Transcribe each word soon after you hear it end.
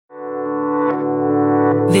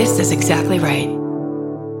This is exactly right.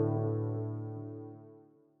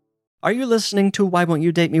 Are you listening to Why Won't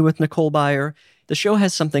You Date Me with Nicole Byer? The show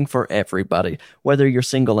has something for everybody. Whether you're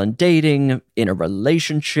single and dating, in a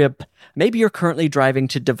relationship, maybe you're currently driving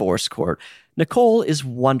to divorce court. Nicole is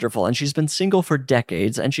wonderful, and she's been single for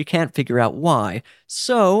decades, and she can't figure out why.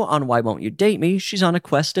 So, on Why Won't You Date Me, she's on a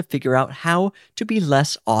quest to figure out how to be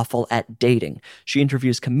less awful at dating. She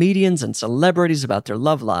interviews comedians and celebrities about their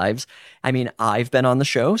love lives. I mean, I've been on the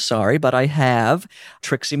show, sorry, but I have.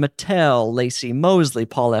 Trixie Mattel, Lacey Mosley,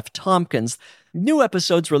 Paul F. Tompkins. New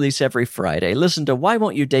episodes release every Friday. Listen to Why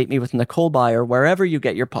Won't You Date Me with Nicole Byer wherever you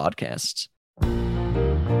get your podcasts.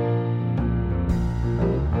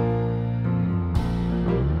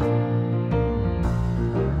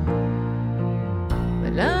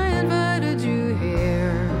 When I invited you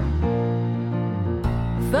here,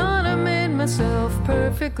 thought I made myself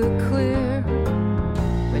perfectly clear.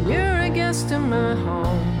 When you're a guest in my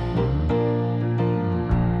home,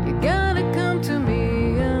 you gotta come to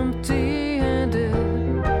me empty-handed.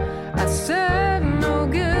 I said no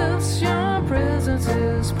gifts, your presence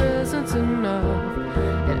is presence enough.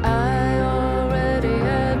 And I already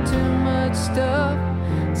had too much stuff.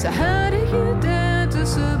 So how do you dare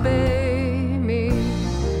disobey?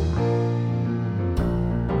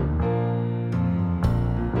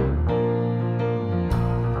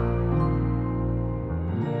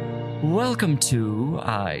 Welcome to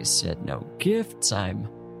I Said No Gifts. I'm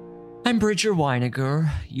Bridger Weiniger.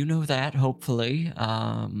 You know that, hopefully.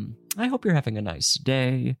 I hope you're having a nice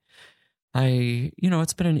day.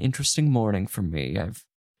 It's been an interesting morning for me. I've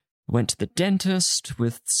went to the dentist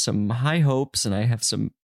with some high hopes, and I have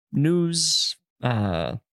some news.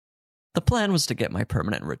 The plan was to get my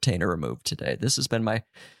permanent retainer removed today. This has been my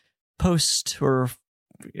post or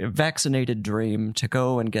vaccinated dream, to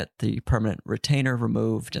go and get the permanent retainer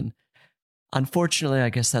removed, and unfortunately, I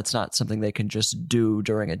guess that's not something they can just do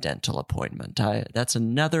during a dental appointment. That's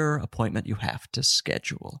another appointment you have to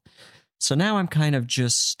schedule. So now I'm kind of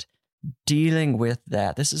just dealing with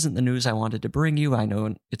that. This isn't the news I wanted to bring you. I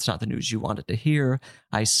know it's not the news you wanted to hear.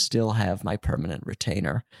 I still have my permanent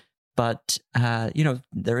retainer. But,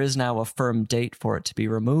 there is now a firm date for it to be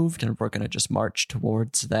removed, and we're going to just march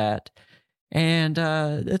towards that. And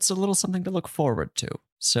it's a little something to look forward to.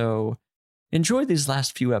 So enjoy these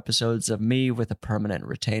last few episodes of me with a permanent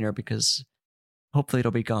retainer, because hopefully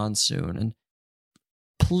it'll be gone soon. And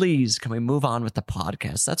please, can we move on with the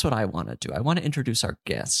podcast? That's what I want to do. I want to introduce our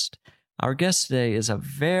guest. Our guest today is a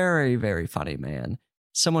very, very funny man.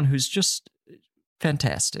 Someone who's just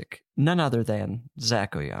fantastic. None other than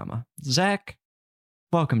Zach Oyama. Zach,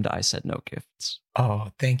 welcome to I Said No Gifts.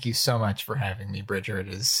 Oh, thank you so much for having me, Bridger. It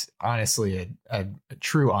is honestly a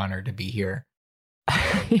true honor to be here.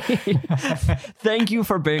 Thank you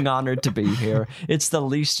for being honored to be here. It's the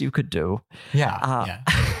least you could do. Yeah.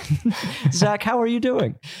 Zach, how are you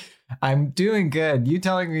doing? I'm doing good. You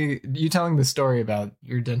telling the story about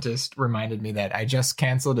your dentist reminded me that I just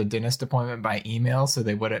canceled a dentist appointment by email so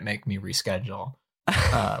they wouldn't make me reschedule,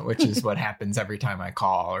 which is what happens every time I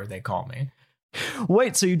call or they call me.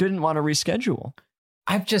 Wait, so you didn't want to reschedule?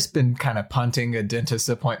 I've just been kind of punting a dentist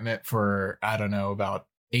appointment for, I don't know, about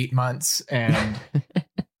 8 months. And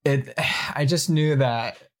I just knew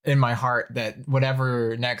that in my heart that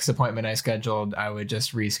whatever next appointment I scheduled, I would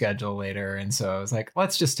just reschedule later. And so I was like,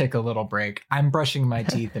 let's just take a little break. I'm brushing my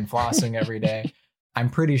teeth and flossing every day. I'm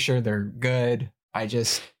pretty sure they're good. I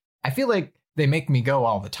feel like they make me go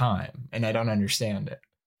all the time and I don't understand it.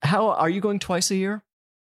 How are you going twice a year?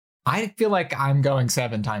 I feel like I'm going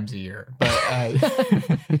 7 times a year, but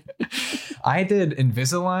I did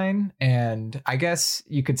Invisalign, and I guess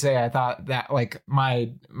you could say I thought that like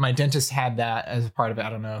my dentist had that as part of it.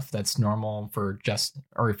 I don't know if that's normal for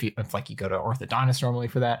or if like you go to orthodontist normally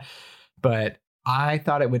for that, but I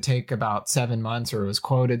thought it would take about 7 months, or it was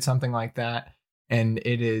quoted something like that. And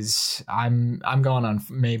it is, I'm going on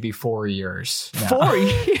maybe 4 years now. 4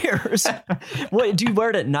 years? Wait, do you wear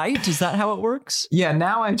it at night? Is that how it works? Yeah,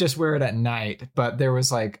 now I just wear it at night. But there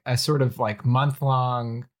was like a sort of like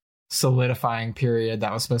month-long solidifying period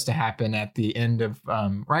that was supposed to happen at the end of,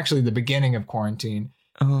 or actually the beginning of quarantine,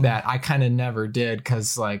 that I kind of never did.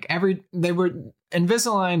 Because like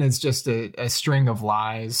Invisalign is just a string of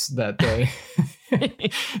lies that they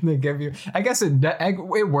they give you. I guess it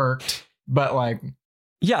worked. But like,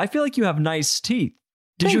 yeah, I feel like you have nice teeth.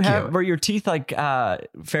 Were your teeth like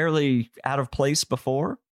fairly out of place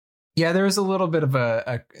before? Yeah, there was a little bit of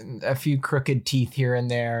a few crooked teeth here and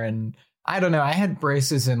there, and I don't know. I had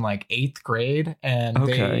braces in like 8th grade, and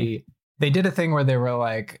they did a thing where they were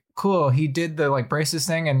like, cool, he did the like braces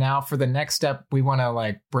thing, and now for the next step we want to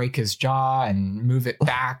like break his jaw and move it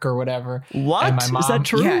back or whatever. What? And my mom, is that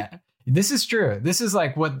true? Yeah, this is true. This is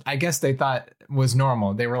like what I guess they thought was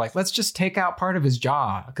normal. They were like, let's just take out part of his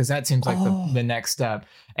jaw because that seems like the next step.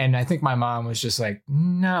 And I think my mom was just like,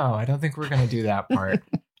 no, I don't think we're going to do that part.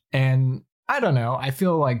 And I don't know. I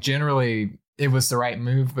feel like generally it was the right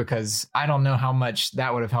move because I don't know how much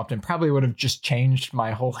that would have helped and probably would have just changed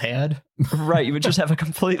my whole head. Right. You would just have a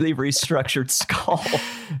completely restructured skull.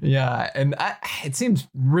 Yeah. And it seems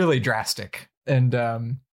really drastic. And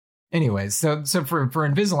anyways, so for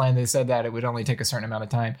Invisalign, they said that it would only take a certain amount of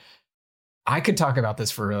time. I could talk about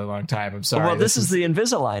this for a really long time. I'm sorry. Well, this is the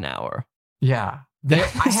Invisalign hour. Yeah.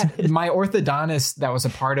 I had my orthodontist that was a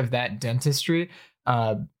part of that dentistry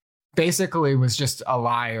basically was just a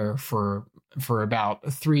liar for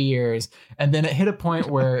about 3 years. And then it hit a point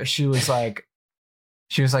where she was like,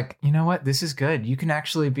 you know what? This is good. You can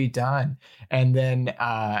actually be done. And then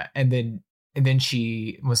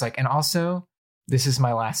she was like, and also this is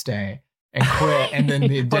my last day, and quit. And then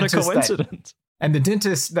the what a dentist coincidence. And the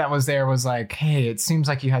dentist that was there was like, hey, it seems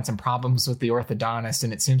like you had some problems with the orthodontist.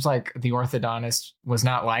 And it seems like the orthodontist was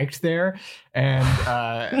not liked there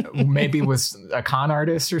and maybe was a con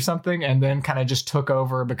artist or something. And then kind of just took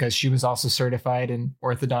over because she was also certified in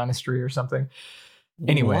orthodontistry or something.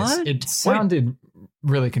 Anyways, what? It sounded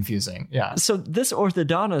really confusing. Yeah. So this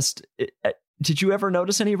orthodontist, did you ever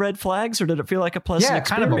notice any red flags or did it feel like a pleasant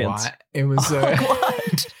experience? Kind of a lot. It was,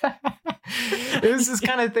 what? It was this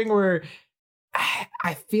kind of thing where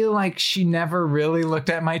I feel like she never really looked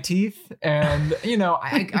at my teeth. And, you know,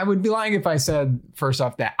 I would be lying if I said, first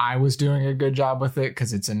off, that I was doing a good job with it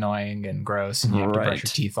because it's annoying and gross and you have to brush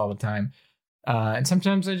your teeth all the time. And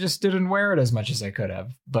sometimes I just didn't wear it as much as I could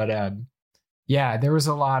have. But yeah, there was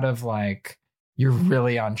a lot of like, you're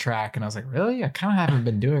really on track. And I was like, really? I kind of haven't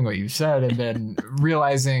been doing what you said. And then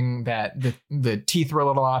realizing that the teeth were a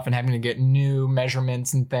little off and having to get new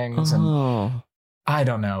measurements and things. And I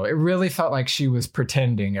don't know. It really felt like she was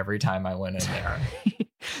pretending every time I went in there.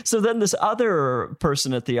 So then this other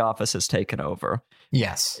person at the office has taken over.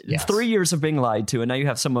 Yes. 3 years of being lied to, and now you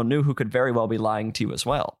have someone new who could very well be lying to you as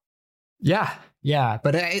well. Yeah.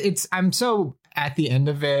 But I'm so at the end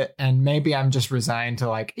of it, and maybe I'm just resigned to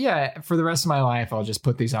like, yeah, for the rest of my life, I'll just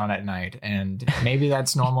put these on at night. And maybe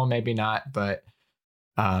that's normal, maybe not. But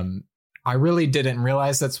I really didn't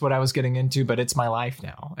realize that's what I was getting into, but it's my life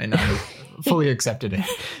now, and I fully accepted it.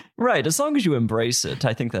 Right. As long as you embrace it,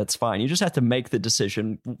 I think that's fine. You just have to make the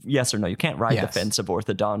decision, yes or no. You can't ride the fence of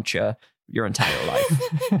orthodontia your entire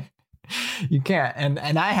life. You can't.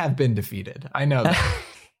 And I have been defeated. I know that.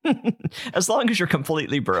 As long as you're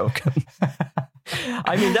completely broken.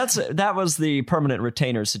 I mean, that was the permanent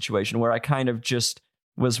retainer situation where I kind of just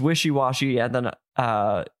was wishy-washy, and then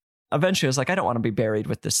eventually I was like, I don't want to be buried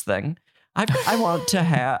with this thing. I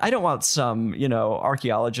don't want some,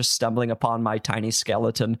 archaeologist stumbling upon my tiny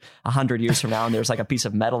skeleton 100 years from now and there's like a piece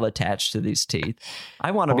of metal attached to these teeth.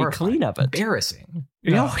 I want to be clean of it. Embarrassing.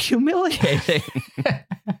 Humiliating.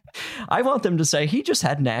 I want them to say he just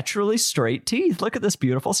had naturally straight teeth. Look at this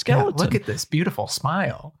beautiful skeleton. Yeah, look at this beautiful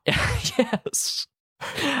smile. Yes.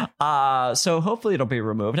 So hopefully it'll be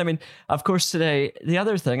removed. I mean, of course, today, the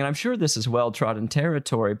other thing, and I'm sure this is well-trodden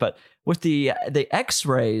territory, but with the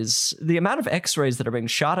x-rays, the amount of x-rays that are being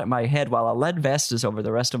shot at my head while a lead vest is over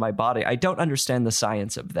the rest of my body, I don't understand the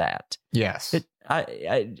science of that. Yes.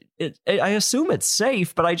 I assume it's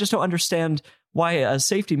safe, but I just don't understand why a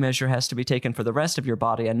safety measure has to be taken for the rest of your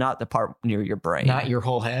body and not the part near your brain. Not your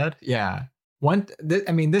whole head? Yeah.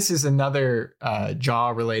 This is another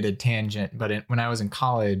jaw-related tangent, but when I was in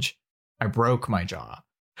college, I broke my jaw.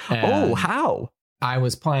 Oh, how? I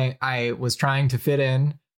was trying to fit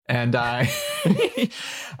in, and I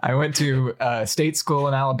went to state school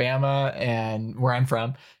in Alabama, and where I'm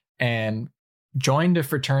from, and joined a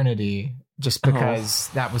fraternity just because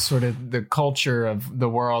that was sort of the culture of the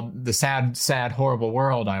world, the sad, horrible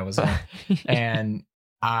world I was in. And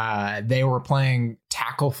they were playing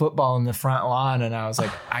tackle football in the front lawn, and I was like,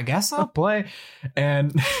 I guess I'll play.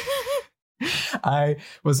 And I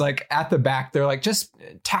was like at the back, they're like, just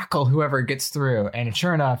tackle whoever gets through. And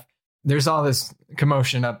sure enough, there's all this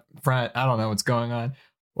commotion up front. I don't know what's going on.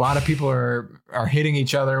 A lot of people are hitting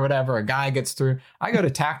each other or whatever. A guy gets through. I go to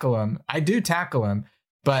tackle him. I do tackle him,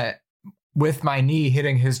 but with my knee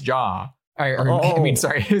hitting his jaw.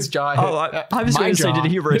 His jaw. I was going to say, did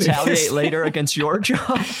he retaliate later against your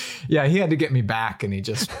jaw? Yeah, he had to get me back, and he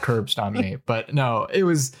just curb stomped me. But no, it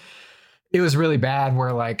was really bad.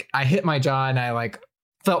 Where like I hit my jaw, and I like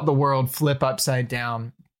felt the world flip upside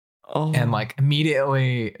down. Oh. and like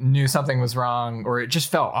immediately knew something was wrong, or it just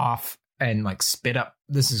fell off, and like spit up.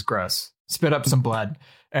 This is gross. Spit up some blood.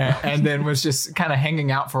 And then was just kind of hanging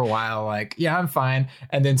out for a while, like, yeah, I'm fine.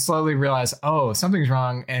 And then slowly realized, oh, something's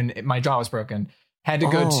wrong. And my jaw was broken. Had to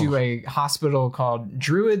go to a hospital called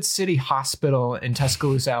Druid City Hospital in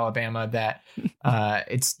Tuscaloosa, Alabama. That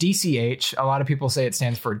it's DCH. A lot of people say it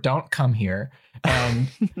stands for Don't Come Here. And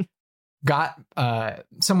got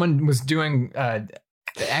someone was doing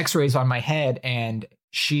x-rays on my head, and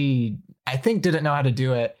she, I think, didn't know how to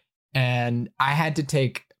do it. And I had to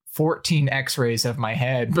take 14 x-rays of my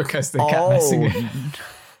head because they kept messing it.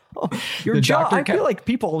 Your jaw, I feel like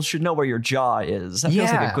people should know where your jaw is. That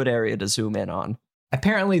feels like a good area to zoom in on.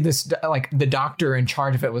 Apparently this, like, the doctor in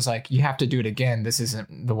charge of it was like, you have to do it again. This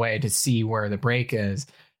isn't the way to see where the break is.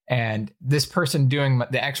 And this person doing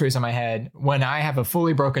the x-rays on my head, when I have a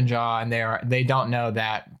fully broken jaw and they don't know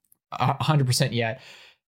that 100% yet,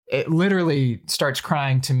 it literally starts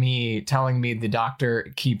crying to me, telling me the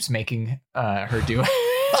doctor keeps making her do it.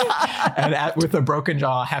 And with a broken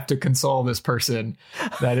jaw, I have to console this person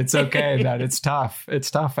that it's okay, that it's tough. It's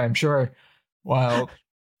tough, I'm sure. While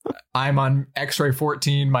I'm on X-ray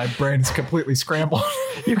 14, my brain's completely scrambled.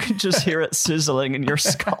 You can just hear it sizzling in your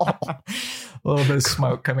skull. A little bit of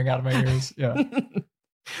smoke coming out of my ears. Yeah.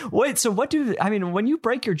 Wait, so when you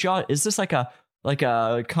break your jaw, is this like a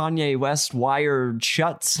Kanye West wired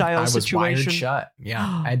shut style situation? I was wired shut.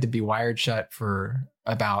 Yeah. I had to be wired shut for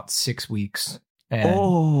about 6 weeks. And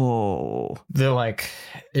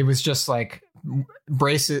it was just like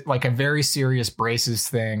braces, like a very serious braces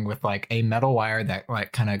thing with like a metal wire that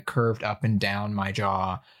like kind of curved up and down my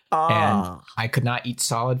jaw. And I could not eat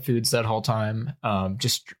solid foods that whole time.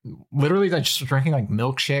 Just literally just drinking like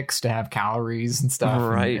milkshakes to have calories and stuff,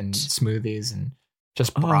 right. and smoothies and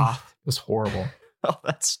just broth. It was horrible. Oh,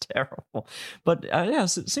 that's terrible. But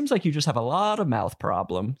it seems like you just have a lot of mouth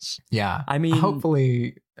problems. Yeah. I mean,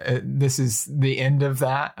 hopefully this is the end of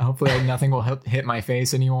that. Hopefully nothing will hit my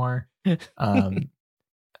face anymore. I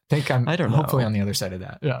think I don't know. Hopefully on the other side of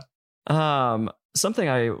that. Yeah. Something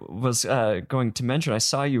I was going to mention, I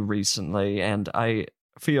saw you recently and I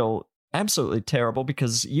feel absolutely terrible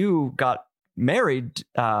because you got married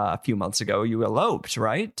a few months ago. You eloped,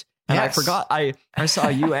 right? And yes. I forgot, I saw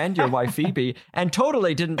you and your wife, Phoebe, and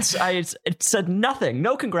totally it said nothing.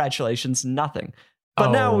 No congratulations, nothing.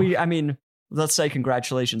 But now let's say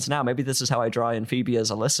congratulations now. Maybe this is how I draw in Phoebe as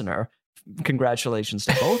a listener. Congratulations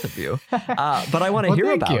to both of you. But I want to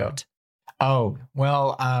hear about it. Oh,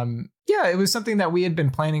 well, yeah, it was something that we had been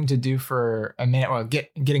planning to do for a minute. Well,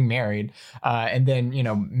 getting married. And then,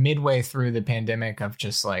 midway through the pandemic of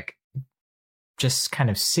just kind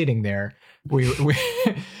of sitting there,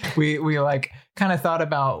 we like kind of thought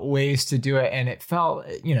about ways to do it, and it felt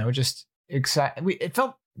just exciting. It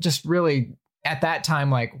felt just really at that time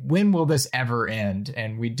like, when will this ever end?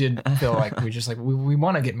 And we did feel like we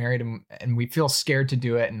want to get married, and we feel scared to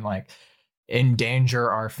do it and like endanger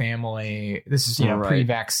our family. This is right.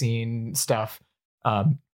 Pre-vaccine stuff.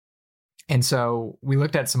 And so we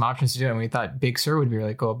looked at some options to do it, and we thought Big Sur would be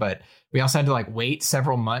really cool, but we also had to like wait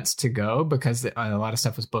several months to go because a lot of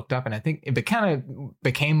stuff was booked up. And I think it kind of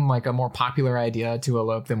became like a more popular idea to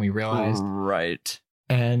elope than we realized. Right.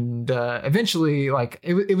 And eventually, like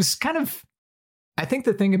it was kind of, I think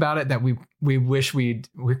the thing about it that we wish we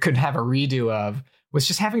could have a redo of was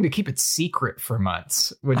just having to keep it secret for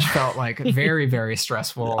months, which felt like very, very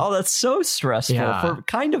stressful. Oh, that's so stressful for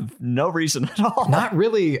kind of no reason at all. Not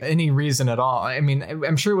really any reason at all. I mean,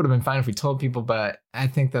 I'm sure it would have been fine if we told people, but I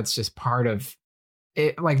think that's just part of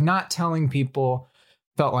it. Like, not telling people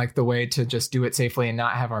felt like the way to just do it safely and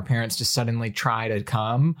not have our parents just suddenly try to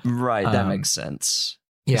come. Right. That makes sense.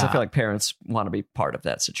 Because I feel like parents want to be part of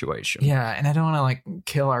that situation. Yeah. And I don't want to like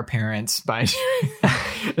kill our parents by doing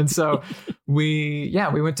that. And so we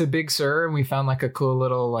went to Big Sur, and we found like a cool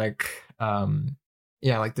little like,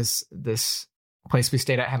 like this place we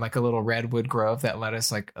stayed at had like a little redwood grove that let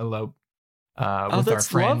us like elope with our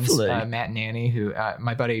friends, Matt and Annie, who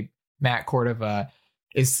my buddy Matt Cordova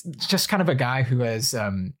is just kind of a guy who has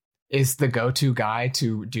is the go-to guy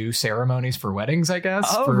to do ceremonies for weddings, I guess.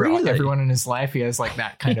 Oh, for really? Everyone in his life. He has like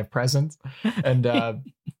that kind of presence. And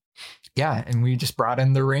and we just brought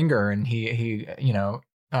in the ringer, and he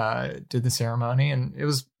did the ceremony, and it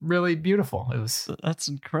was really beautiful. That's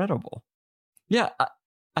incredible. Yeah,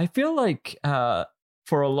 I feel like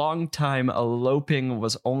for a long time, eloping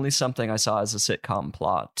was only something I saw as a sitcom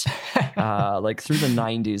plot. Like through the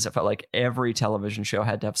 90s, I felt like every television show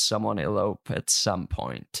had to have someone elope at some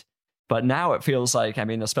point. But now it feels like, I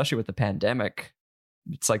mean, especially with the pandemic,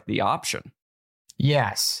 it's like the option.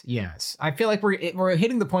 Yes. I feel like we're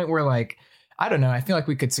hitting the point where, like, I don't know. I feel like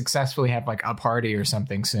we could successfully have like a party or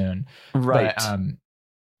something soon. Right. But,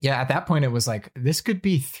 yeah, at that point, it was like, this could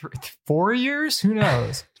be 4 years. Who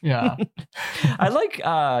knows? Yeah. I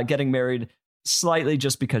like getting married slightly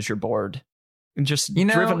just because you're bored. And just You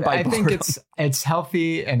know, driven by I boredom. think it's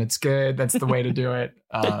healthy and it's good. That's the way to do it.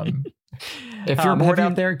 If you're Have bored you-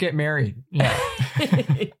 out there, get married. Yeah.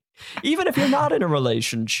 Even if you're not in a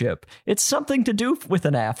relationship, it's something to do with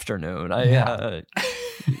an afternoon.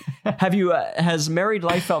 Has married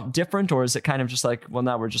life felt different, or is it kind of just like, well,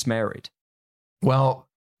 now we're just married? Well,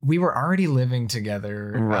 we were already living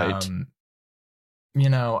together. Right. You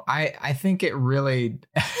know, I think it really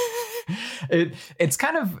it's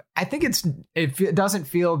kind of, I think it doesn't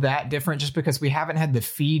feel that different just because we haven't had the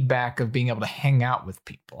feedback of being able to hang out with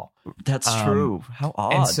people. That's true. How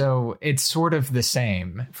odd. And so it's sort of the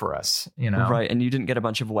same for us, you know? Right. And you didn't get a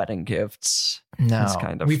bunch of wedding gifts. No, That's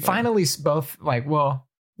kind of we fun. finally both like, well,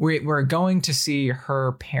 we're going to see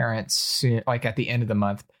her parents soon, like at the end of the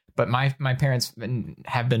month. But my parents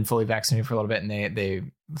have been fully vaccinated for a little bit, and they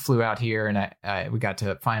flew out here, and we got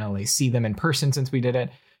to finally see them in person since we did it.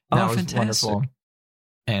 And that was fantastic. wonderful.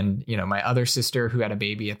 And you know, my other sister, who had a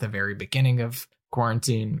baby at the very beginning of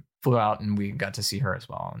quarantine, flew out, and we got to see her as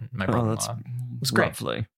well. And my brother-in-law. that's was great.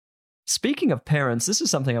 lovely. Speaking of parents, this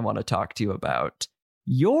is something I want to talk to you about.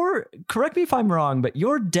 Correct me if I'm wrong, but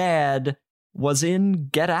your dad was in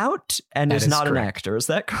Get Out and That is is not an correct. actor. Is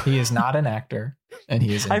that correct? He is not an actor, and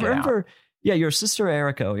he is in I Get remember, Out. yeah, your sister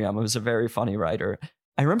Erica Oyama was a very funny writer.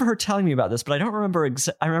 I remember her telling me about this, but I don't remember.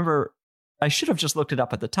 I remember I should have just looked it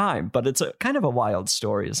up at the time, but it's a kind of a wild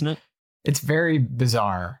story, isn't it? It's very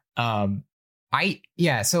bizarre. So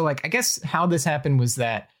like, I guess how this happened was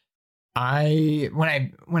that when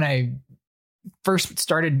I first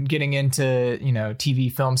started getting into, you know,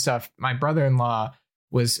 TV film stuff, my brother-in-law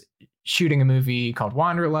was shooting a movie called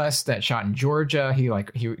Wanderlust that shot in Georgia. He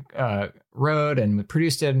wrote and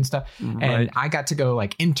produced it and stuff. Right. And I got to go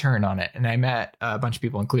like intern on it. And I met a bunch of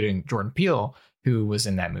people, including Jordan Peele, who was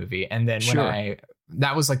in that movie. And then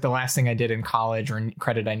that was like the last thing I did in college or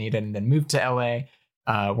credit I needed, and then moved to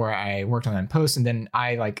LA, where I worked on that in post. And then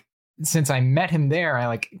since I met him there, I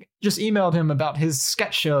like just emailed him about his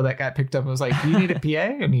sketch show that got picked up. I was like, do you need a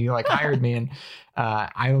PA? And he like hired me. And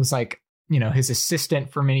I was like, you know, his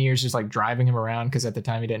assistant for many years, just like driving him around, because at the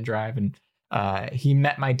time he didn't drive. And he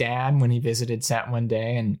met my dad when he visited set one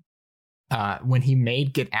day. And when he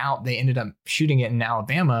made Get Out, they ended up shooting it in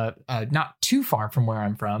Alabama, not too far from where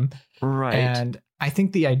I'm from. Right. And I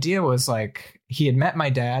think the idea was like, he had met my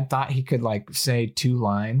dad, thought he could like say 2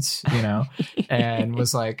 lines, you know, and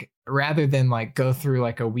was like, rather than like go through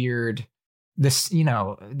like a weird, this, you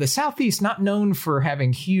know, the Southeast not known for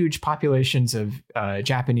having huge populations of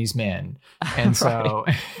Japanese men. And so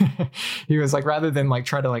he was like, rather than like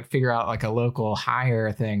try to like figure out like a local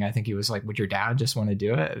hire thing, I think he was like, would your dad just want to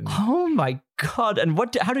do it? And Oh my God. And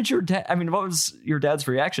how did your dad, I mean, what was your dad's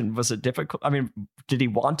reaction? Was it difficult? I mean, did he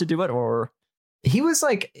want to do it, or? he was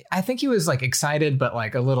like, I think he was like excited, but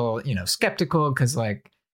like a little, you know, skeptical. Cause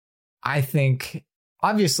like, I think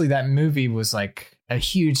obviously that movie was like a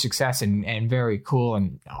huge success and very cool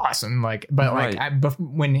and awesome. Like, but Right. like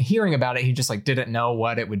when hearing about it, he just like didn't know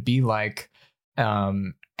what it would be like.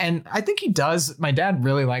 And I think he does. My dad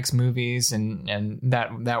really likes movies and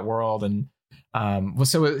that world. And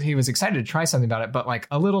so he was excited to try something about it, but like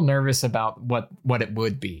a little nervous about what it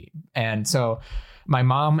would be. And so my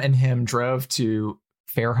mom and him drove to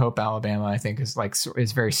Fairhope, Alabama, I think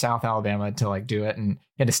is very South Alabama, to like do it. And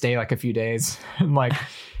he had to stay like a few days. And like,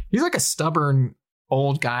 he's like a stubborn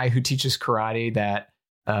old guy who teaches karate that.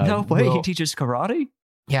 No way. He teaches karate?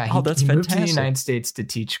 Yeah. That's he moved to the fantastic. United States to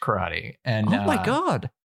teach karate. And Oh my God.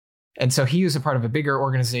 and so he was a part of a bigger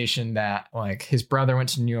organization that like his brother went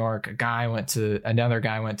to New York, another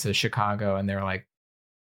guy went to Chicago, and they're like,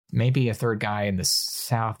 maybe a third guy in the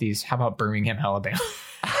Southeast. How about Birmingham, Alabama?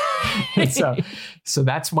 And so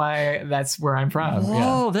that's where I'm from.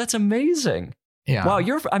 Whoa, that's amazing. Yeah. Wow,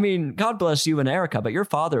 God bless you and Erica, but your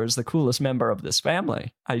father is the coolest member of this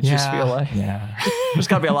family. I just feel like there's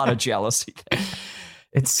got to be a lot of jealousy there.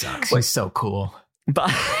 It sucks. He's so cool.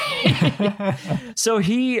 But so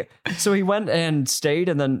he went and stayed,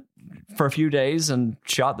 and then for a few days and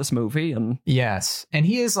shot this movie. And yes, and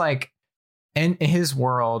he is like, in his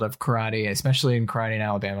world of karate, especially in karate in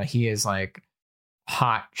Alabama, he is like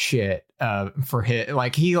hot shit for his,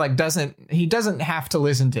 like he doesn't have to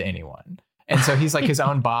listen to anyone. And so he's like his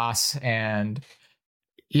own boss, and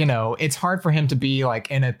you know, it's hard for him to be like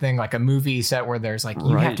in a thing like a movie set where there's like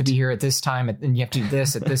you have to be here at this time and you have to do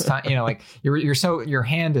this at this time. You know, like your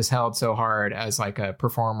hand is held so hard as like a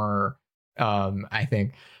performer, I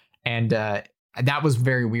think, and that was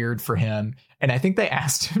very weird for him. And I think they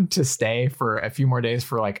asked him to stay for a few more days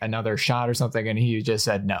for like another shot or something, and he just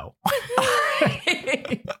said no.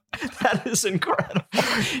 That is incredible.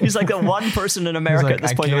 He's like the one person in America like, at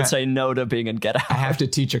this point who would say no to being in Get Out. I have to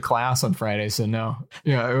teach a class on Friday, so no.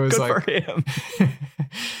 Yeah, it was good like for him.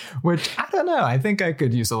 Which I don't know. I think I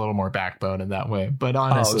could use a little more backbone in that way. But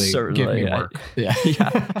honestly, give me work. Yeah.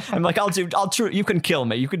 I'm like, you can kill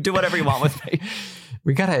me. You can do whatever you want with me.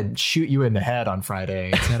 We gotta shoot you in the head on Friday.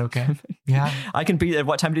 Is that okay? Yeah, I can be there.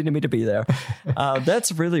 What time do you need me to be there?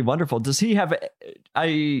 That's really wonderful. Does he have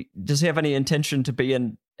any intention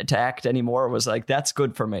to act anymore? Or was like, that's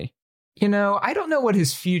good for me? You know, I don't know what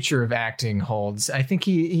his future of acting holds. I think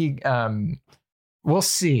he we'll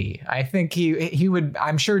see. I think he would,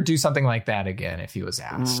 I'm sure, do something like that again if he was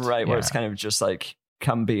asked. Right, where it's kind of just like,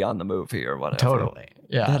 come be on the movie or whatever. Totally.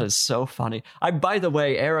 Yeah. That is so funny. By the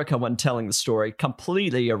way, Erica, when telling the story,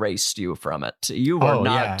 completely erased you from it. You were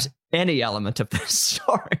not any element of this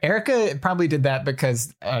story. Erica probably did that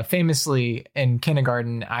because famously in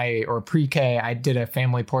kindergarten, or pre-K, I did a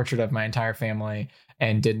family portrait of my entire family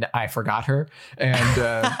and I forgot her.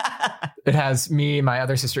 And it has me, my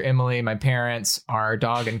other sister, Emily, my parents, our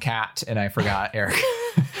dog and cat, and I forgot Erica.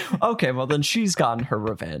 Okay, well then she's gotten her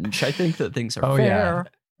revenge. I think that things are fair.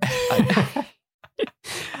 Yeah.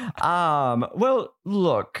 Well,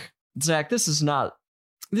 look, Zach, this is not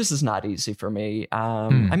easy for me.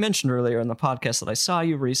 I mentioned earlier in the podcast that I saw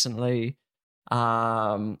you recently.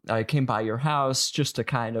 I came by your house just to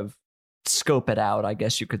kind of scope it out, I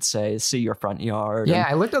guess you could say, see your front yard. Yeah,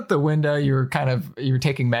 I looked out the window. You were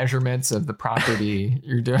taking measurements of the property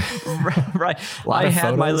you're doing. Right. I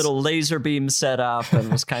had my little laser beam set up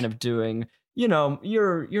and was kind of doing, you know,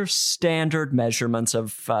 your standard measurements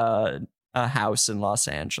of a house in Los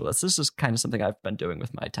Angeles. This is kind of something I've been doing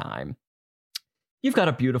with my time. You've got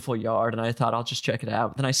a beautiful yard, and I thought I'll just check it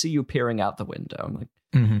out. Then I see you peering out the window. I'm like,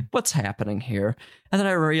 what's happening here? And then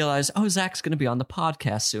I realized, Zach's going to be on the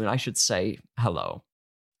podcast soon. I should say hello.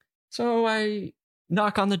 So I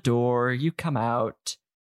knock on the door. You come out,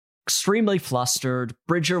 extremely flustered.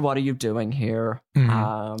 Bridger, what are you doing here?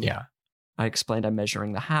 Yeah. I explained I'm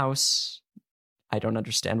measuring the house. I don't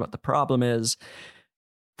understand what the problem is.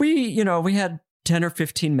 We had 10 or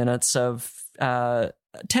 15 minutes of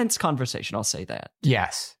tense conversation, I'll say that.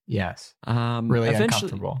 Yes. Really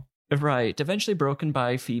uncomfortable. Right. Eventually broken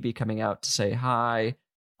by Phoebe coming out to say hi.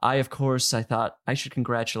 I thought I should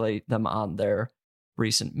congratulate them on their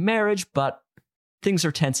recent marriage, but things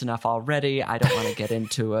are tense enough already. I don't want to get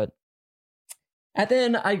into it. And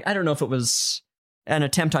then I don't know if it was an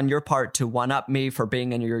attempt on your part to one-up me for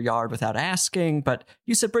being in your yard without asking, but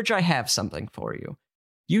you said, Bridger, I have something for you.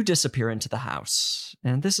 You disappear into the house,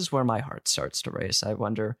 and this is where my heart starts to race. I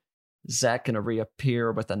wonder, is Zach going to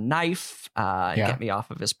reappear with a knife and get me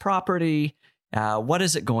off of his property? What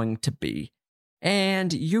is it going to be?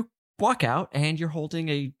 And you walk out, and you're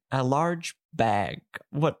holding a large bag,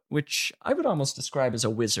 which I would almost describe as a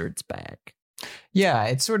wizard's bag. Yeah,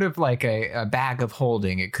 it's sort of like a bag of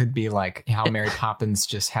holding. It could be like how Mary Poppins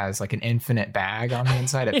just has like an infinite bag on the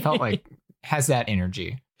inside. It felt like has that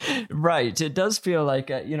energy. Right. It does feel like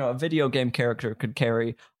a video game character could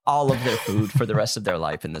carry all of their food for the rest of their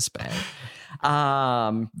life in this bag.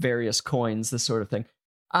 Various coins, this sort of thing.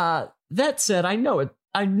 That said, I know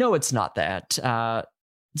it's not that.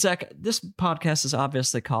 Zach, this podcast is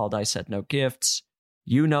obviously called I Said No Gifts.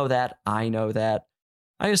 You know that. I know that.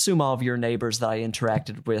 I assume all of your neighbors that I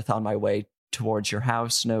interacted with on my way towards your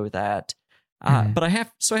house know that. But I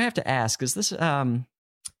have to ask, is this a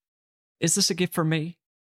gift for me?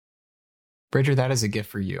 Bridger, that is a gift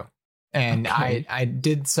for you. And okay. I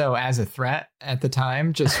did so as a threat at the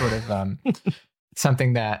time, just sort of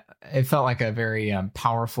something that it felt like a very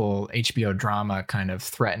powerful HBO drama kind of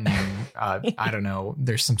threatening. I don't know.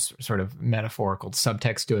 There's some sort of metaphorical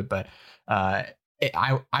subtext to it, but I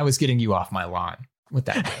was getting you off my lawn with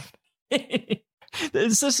that gift.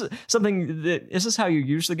 Is this how you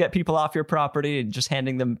usually get people off your property, just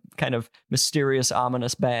handing them kind of mysterious,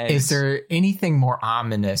 ominous bags? Is there anything more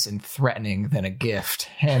ominous and threatening than a gift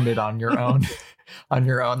handed on your own on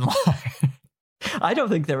your own lawn? I don't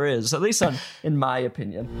think there is, at least in my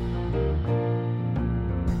opinion.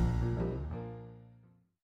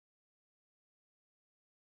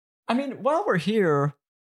 I mean, while we're here,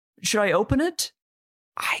 should I open it?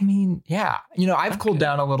 I mean, yeah. I've cooled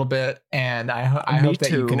down a little bit, and I hope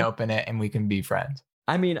that you can open it and we can be friends.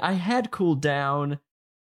 I mean, I had cooled down.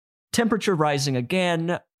 temperature rising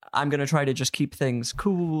again. I'm going to try to just keep things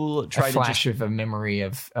cool. Try a flash of a memory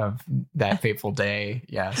of that fateful day.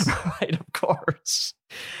 Yes. Right, of course.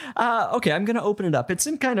 Okay, I'm going to open it up. It's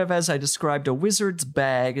in kind of, as I described, a wizard's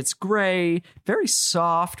bag. It's gray, very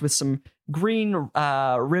soft with some green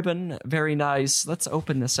ribbon. Very nice. Let's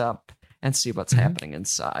open this up and see what's happening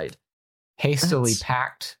inside. Hastily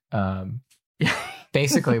packed.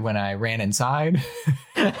 Basically, when I ran inside.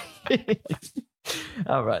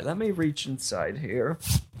 All right, let me reach inside here.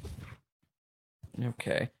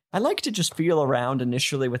 Okay. I like to just feel around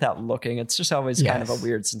initially without looking. It's just always kind of a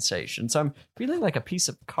weird sensation. So I'm feeling like a piece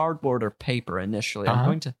of cardboard or paper initially. I'm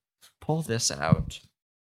going to pull this out.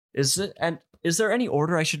 Is there any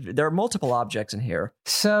order I should... There are multiple objects in here.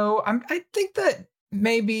 So I think that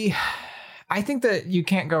you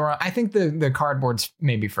can't go wrong. I think the cardboard's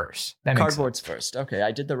maybe first. Cardboard's first. Okay,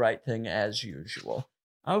 I did the right thing as usual.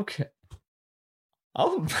 Okay.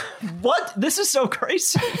 Oh, what? This is so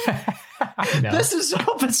crazy. This is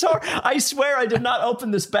so bizarre. I swear I did not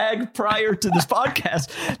open this bag prior to this podcast.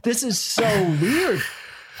 This is so weird.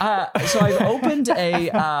 So I've opened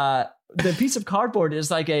the piece of cardboard is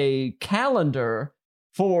like a calendar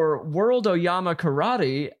for World Oyama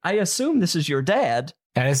Karate. I assume this is your dad.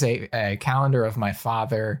 That is a calendar of my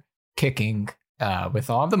father kicking with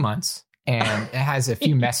all the months. And it has a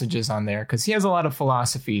few messages on there because he has a lot of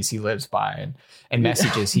philosophies he lives by and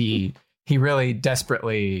messages he really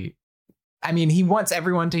desperately. I mean, he wants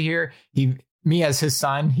everyone to hear. Me as his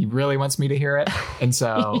son, he really wants me to hear it. And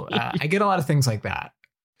so I get a lot of things like that.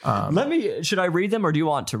 Should I read them or do you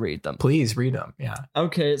want to read them? Please read them. Yeah.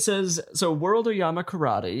 Okay. It says, so World Oyama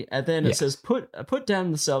Karate. And then it says, put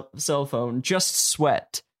down the cell phone, just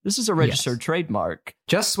sweat. This is a registered trademark.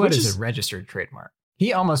 Just sweat is a registered trademark.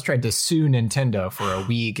 He almost tried to sue Nintendo for a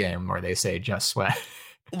Wii game where they say just sweat.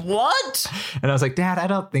 What? And I was like, Dad, I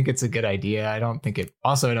don't think it's a good idea. I don't think it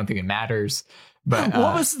matters. But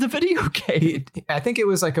what was the video game? I think it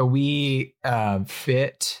was like a Wii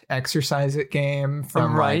Fit exercise it game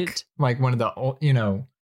from like one of the old,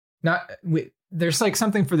 there's like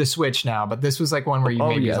something for the Switch now, but this was like one where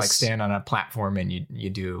you like stand on a platform and you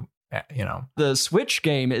do, The Switch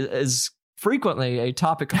game is frequently a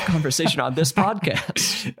topic of conversation on this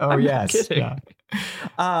podcast. Oh, yes. Yeah.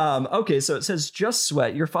 Okay, so it says, just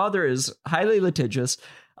sweat. Your father is highly litigious.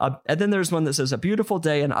 And then there's one that says, a beautiful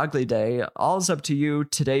day, an ugly day. All's up to you.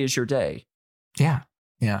 Today is your day. Yeah.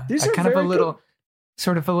 Yeah. These are kind of a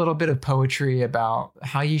little bit of poetry about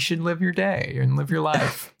how you should live your day and live your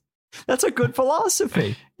life. That's a good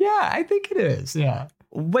philosophy. Yeah, I think it is. Yeah.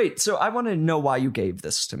 Wait, so I want to know why you gave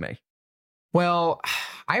this to me. Well,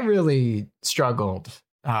 I really struggled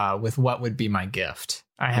with what would be my gift.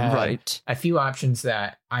 I had a few options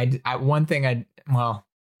that some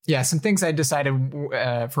things I decided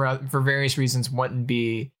for various reasons wouldn't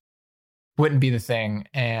be the thing.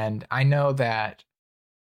 And I know that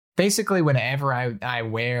basically whenever I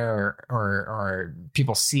wear or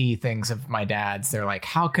people see things of my dad's, they're like,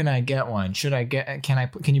 how can I get one?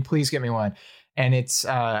 Can you please get me one? And it's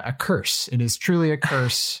a curse. It is truly a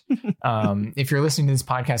curse. If you're listening to this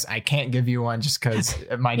podcast, I can't give you one just because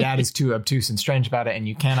my dad is too obtuse and strange about it, and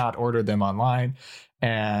you cannot order them online.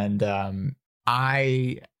 And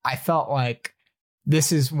I felt like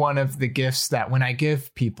this is one of the gifts that when I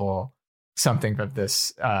give people something of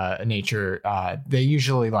this nature, they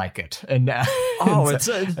usually like it. And it's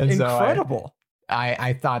incredible. So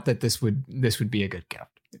I thought that this would be a good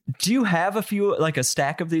gift. Do you have a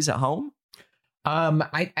stack of these at home?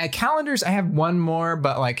 Calendars, I have one more,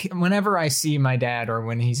 but like whenever I see my dad or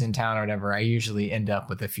when he's in town or whatever, I usually end up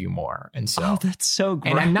with a few more. And so, that's so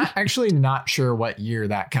great. And I'm not sure what year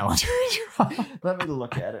that calendar is from. Let me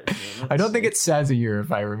look at it. I don't think it says a year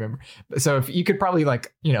if I remember. So if you could probably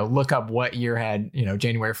look up what year had,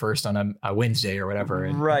 January 1st on a Wednesday or whatever.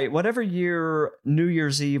 Right. Whatever year New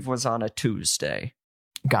Year's Eve was on a Tuesday.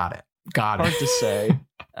 Got it. Hard to say.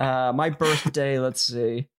 My birthday, let's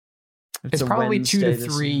see. It's probably Wednesday, 2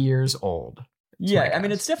 to 3 years old. Yeah, I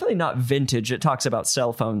mean, it's definitely not vintage. It talks about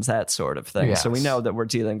cell phones, that sort of thing. Yes. So we know that we're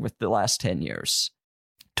dealing with the last 10 years.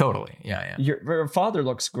 Totally. Yeah. Your father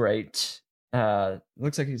looks great.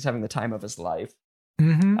 Looks like he's having the time of his life.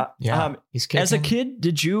 Mm-hmm. He's kicking. As a kid,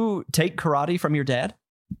 did you take karate from your dad?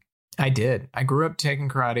 I did. I grew up taking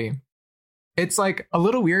karate. It's like a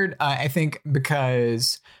little weird, I think,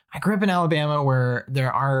 because I grew up in Alabama where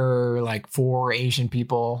there are like 4 Asian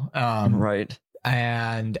people. Right.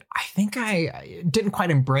 And I think I didn't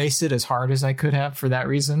quite embrace it as hard as I could have for that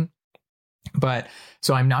reason. But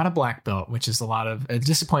so I'm not a black belt, which is a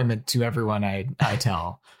disappointment to everyone I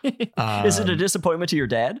tell. Is it a disappointment to your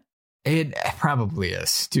dad? It probably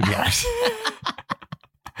is, to be honest.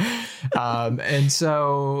 And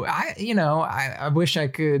so I wish I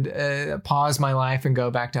could pause my life and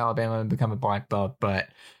go back to Alabama and become a black belt, but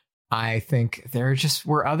I think there just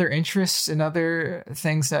were other interests and other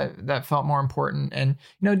things that felt more important. And,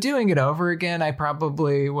 doing it over again, I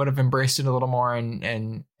probably would have embraced it a little more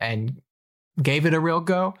and gave it a real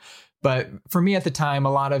go. But for me at the time,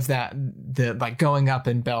 a lot of that, the like going up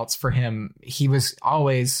in belts for him, he was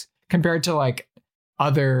always compared to like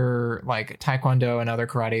other like taekwondo and other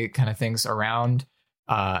karate kind of things around,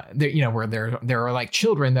 where there are like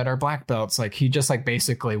children that are black belts, like he just like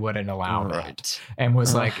basically wouldn't allow that and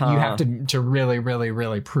was like, you have to really, really,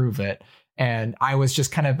 really prove it. And I was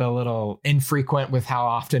just kind of a little infrequent with how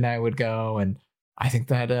often I would go. And I think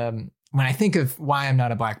that when I think of why I'm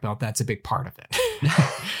not a black belt, that's a big part of it.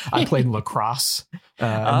 I played lacrosse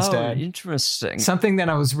instead. Oh, interesting. Something that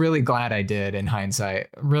I was really glad I did in hindsight.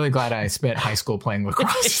 Really glad I spent high school playing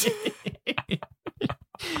lacrosse.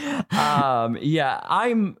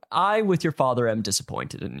 I with your father am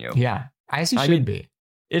disappointed in you. Yeah, as you should be.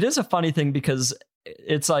 It is a funny thing because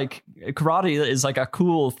it's like karate is like a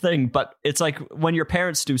cool thing, but it's like when your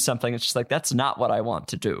parents do something, it's just like, that's not what I want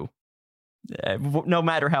to do. No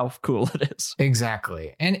matter how cool it is.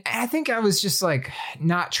 Exactly. And I think I was just like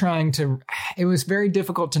not trying to, it was very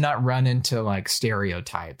difficult to not run into like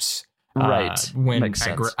stereotypes. Right. When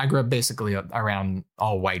I grew up basically around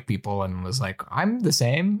all white people and was like, I'm the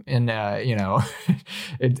same. And,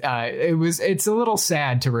 it's a little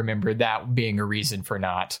sad to remember that being a reason for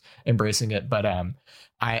not embracing it. But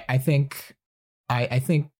I think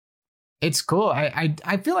it's cool.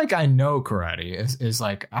 I feel like I know karate is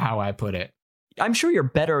like how I put it. I'm sure you're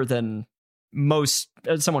better than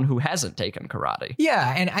someone who hasn't taken karate.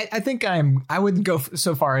 Yeah, and I think I wouldn't go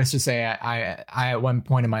so far as to say I at one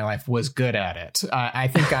point in my life was good at it. I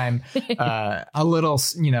think I'm a little,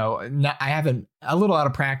 I haven't a little out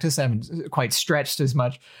of practice. I haven't quite stretched as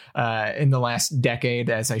much in the last decade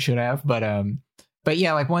as I should have, But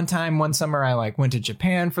yeah, like one summer, I like went to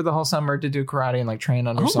Japan for the whole summer to do karate and like train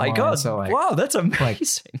under someone. Oh my God. So like, wow, that's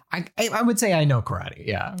amazing. Like, I would say I know karate.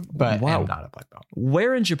 Yeah. But I'm not a black belt.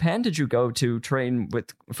 Where in Japan did you go to train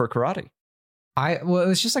for karate? It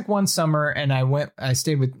was just like one summer and I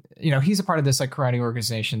stayed with, he's a part of this like karate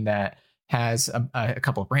organization that has a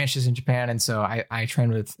couple of branches in Japan. And so I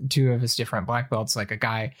trained with two of his different black belts, like a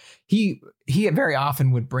guy, he very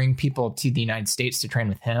often would bring people to the United States to train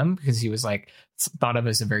with him because he was like thought of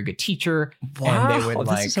as a very good teacher. Wow, and they would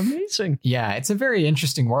this is amazing. Yeah, it's a very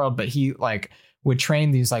interesting world, but he like would train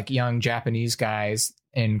these like young Japanese guys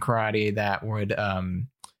in karate that would,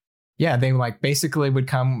 they like basically would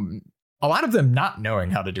come, a lot of them not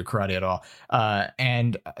knowing how to do karate at all,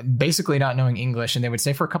 and basically not knowing English. And they would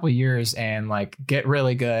stay for a couple of years and like get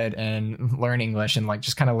really good and learn English and like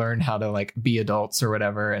just kind of learn how to like be adults or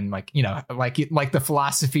whatever. And like, like the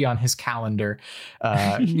philosophy on his calendar,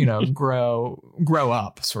 grow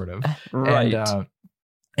up sort of. Right.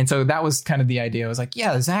 And so that was kind of the idea. I was like,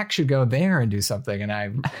 yeah, Zach should go there and do something. And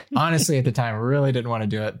I honestly at the time really didn't want to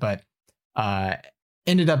do it, but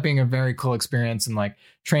ended up being a very cool experience and like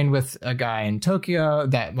trained with a guy in Tokyo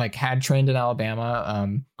that like had trained in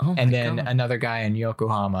Alabama. And then another guy in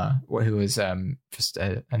Yokohama who was just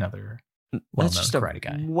another that's just a karate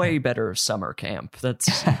guy. Way better summer camp.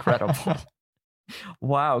 That's incredible.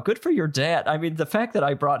 Wow, good for your dad. I mean, the fact that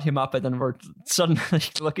I brought him up and then we're suddenly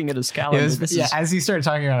looking at his calendar. As he started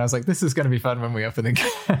talking about it, I was like, this is going to be fun when we open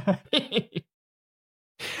the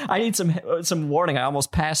I need some warning. I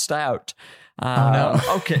almost passed out. Oh no.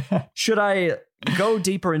 Okay. Should I go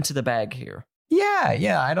deeper into the bag here?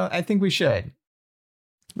 Yeah. I think we should.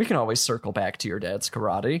 We can always circle back to your dad's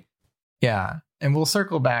karate. Yeah. And we'll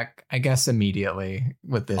circle back, I guess, immediately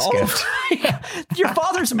with this gift. Yeah. Your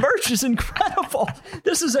father's merch is incredible.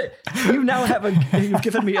 This is you now you've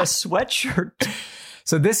given me a sweatshirt.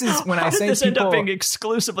 So this is when How I did say this people, end up being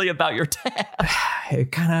exclusively about your dad.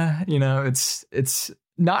 It kind of, it's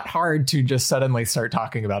not hard to just suddenly start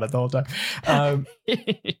talking about it the whole time.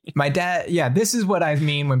 My dad, this is what I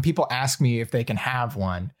mean when people ask me if they can have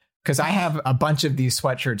one, because I have a bunch of these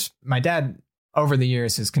sweatshirts. My dad, over the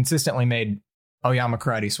years, has consistently made Oyama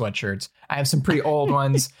karate sweatshirts. I have some pretty old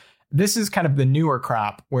ones. This is kind of the newer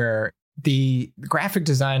crop where the graphic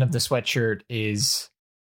design of the sweatshirt is,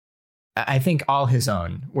 I think, all his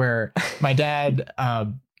own, where my dad,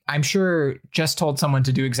 I'm sure, just told someone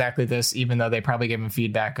to do exactly this, even though they probably gave him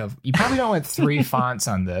feedback of, you probably don't want 3 fonts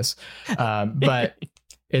on this. But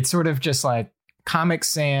it's sort of just like Comic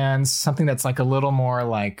Sans, something that's like a little more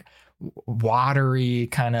like watery,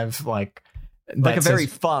 kind of like Like a very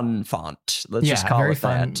fun font. Let's just call very it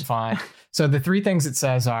fun that. font. So the three things it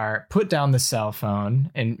says are put down the cell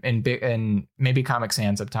phone and big and maybe Comic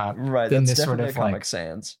Sans up top. Right. Then That's this sort definitely of Comic like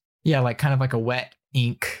Sans. yeah, like kind of like a wet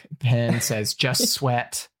ink pen says just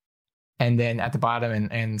sweat. And then at the bottom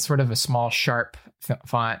and sort of a small sharp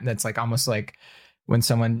font that's like almost like when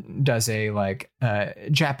someone does a like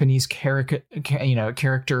Japanese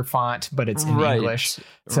character font, but it's in English. It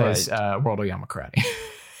says World Oyama Karate.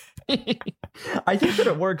 I think that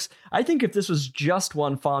it works. I think if this was just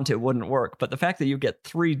one font, it wouldn't work. But the fact that you get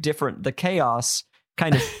three different, the chaos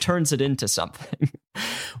kind of turns it into something.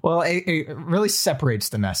 Well, it really separates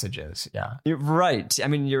the messages. Yeah. Right. I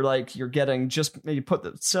mean, you're getting just maybe put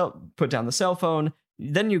down the cell phone.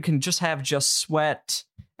 Then you can just have just sweat.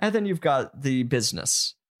 And then you've got the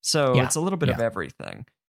business. So it's a little bit of everything.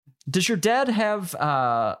 Does your dad have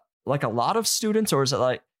like a lot of students, or is it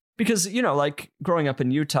like, because, you know, like growing up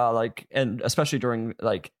in Utah, like, and especially during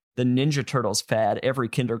like the Ninja Turtles fad, every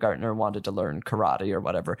kindergartner wanted to learn karate or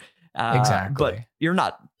whatever. Exactly. But you're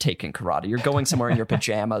not taking karate. You're going somewhere in your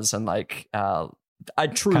pajamas and like, I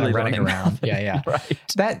truly kind of running around. Yeah. Right.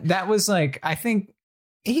 That was like, I think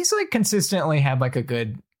he's like consistently had like a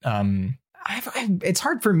good, it's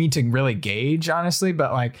hard for me to really gauge, honestly,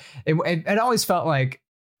 but like it always felt like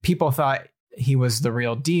people thought he was the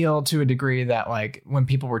real deal to a degree that like when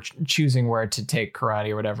people were choosing where to take karate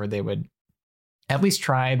or whatever, they would at least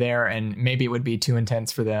try there, and maybe it would be too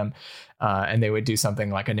intense for them. And they would do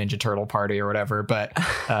something like a Ninja Turtle party or whatever. But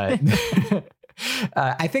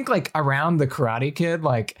I think like around the Karate Kid,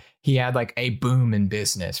 like he had like a boom in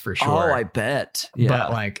business for sure. Oh, I bet. Yeah.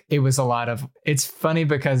 But like it was a lot of, it's funny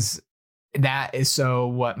because that is so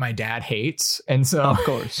what my dad hates. And so, of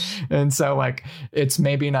course. And so like, it's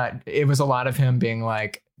maybe not, it was a lot of him being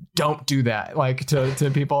like, don't do that, like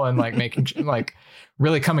to people, and like making like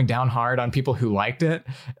really coming down hard on people who liked it,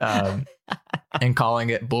 and calling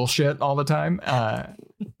it bullshit all the time.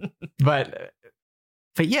 But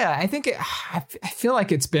yeah, I think I feel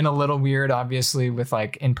like it's been a little weird, obviously, with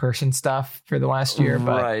like in-person stuff for the last year,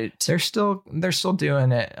 but they're still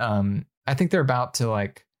doing it. I think they're about to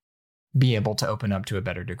like be able to open up to a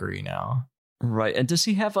better degree now. Right. And does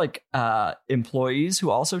he have like employees who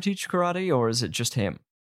also teach karate, or is it just him?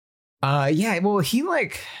 Yeah, well, he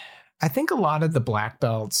like, I think a lot of the black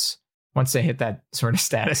belts, once they hit that sort of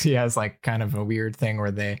status, he has like kind of a weird thing where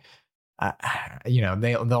they,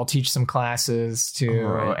 they'll teach some classes too.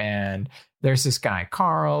 Right. And there's this guy,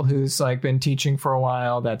 Carl, who's like been teaching for a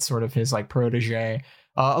while. That's sort of his like protege.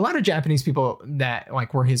 A lot of Japanese people that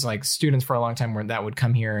like were his like students for a long time that would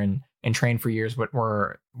come here and train for years, but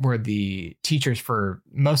were the teachers for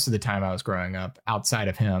most of the time I was growing up outside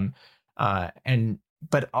of him.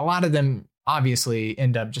 But a lot of them obviously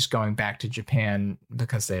end up just going back to Japan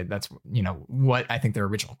because that's, what I think their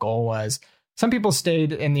original goal was. Some people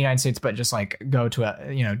stayed in the United States, but just like go to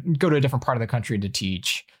a different part of the country to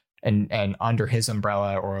teach and under his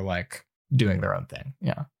umbrella, or like doing their own thing.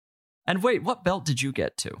 Yeah. And wait, what belt did you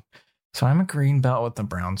get to? So I'm a green belt with the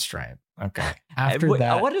brown stripe. Okay. After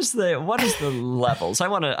that, what is the levels?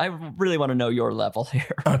 I really want to know your level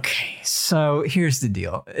here. Okay. So here's the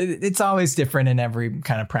deal. It's always different in every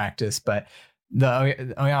kind of practice, but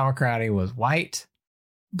the Oyama Karate was white,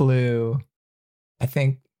 blue. I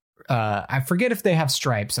think, I forget if they have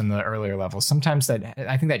stripes in the earlier levels. Sometimes I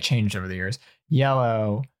think that changed over the years.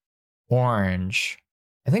 Yellow, orange.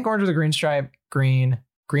 I think orange with a green stripe, green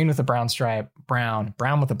with a brown stripe, brown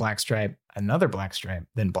with a black stripe, another black stripe,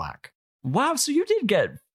 then black. Wow, so you did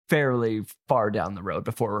get fairly far down the road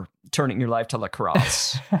before turning your life to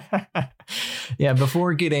lacrosse. Yeah,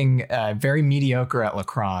 before getting very mediocre at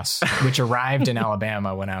lacrosse, which arrived in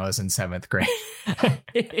Alabama when I was in 7th grade.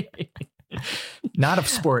 Not a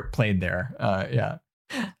sport played there. Yeah.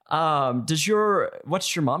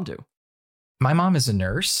 What's your mom do? My mom is a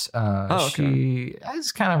nurse. Okay. She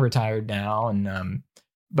is kind of retired now, and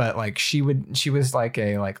but like she was like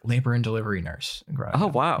a like labor and delivery nurse growing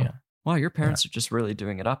up. Wow. Yeah. Wow, your parents are just really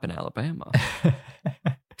doing it up in Alabama.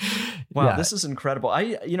 Wow, yeah. This is incredible.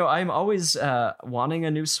 I'm always wanting a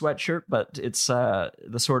new sweatshirt, but it's the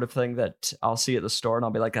sort of thing that I'll see at the store and I'll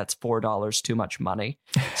be like, that's $4 too much money.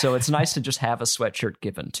 So it's nice to just have a sweatshirt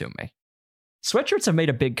given to me. Sweatshirts have made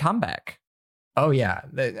a big comeback. Oh, yeah.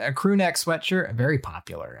 A crew neck sweatshirt, very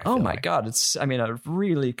popular. Oh, my God. It's, a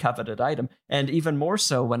really coveted item. And even more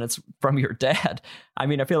so when it's from your dad. I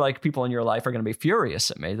feel like people in your life are going to be furious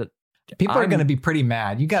at me that people are going to be pretty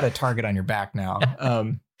mad. You got a target on your back now.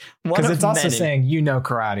 Because it's also saying,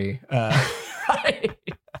 karate. Right.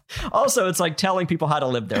 Also, it's like telling people how to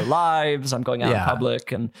live their lives. I'm going out in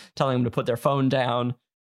public and telling them to put their phone down.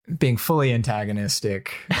 being fully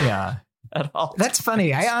antagonistic. Yeah. At all. That's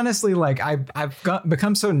funny. I honestly I've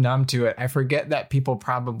become so numb to it. I forget that people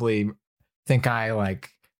probably think I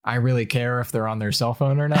really care if they're on their cell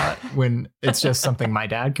phone or not when it's just something my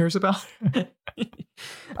dad cares about.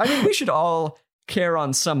 I mean, we should all care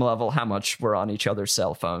on some level how much we're on each other's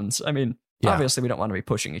cell phones. I mean, obviously we don't want to be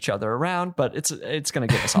pushing each other around, but it's going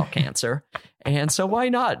to give us all cancer. And so why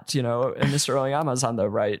not? And Mr. Oyama's on the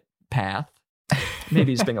right path.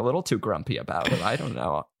 Maybe he's being a little too grumpy about it. I don't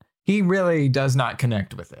know. He really does not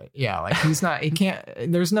connect with it. Yeah, he can't,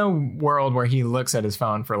 there's no world where he looks at his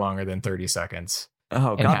phone for longer than 30 seconds.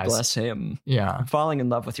 Oh, God bless him. Yeah. Falling in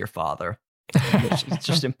love with your father. It's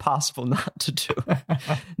just impossible not to do.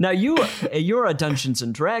 Now, you're a Dungeons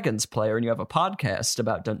and Dragons player, and you have a podcast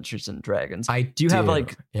about Dungeons and Dragons. Do you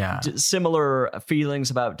have similar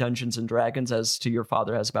feelings about Dungeons and Dragons as to your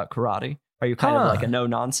father has about karate? Are you kind of like a no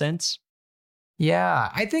nonsense?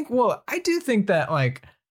 Yeah, I do think that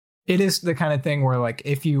it is the kind of thing where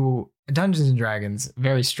if you Dungeons and Dragons,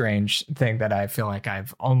 very strange thing that I feel like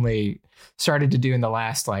I've only started to do in the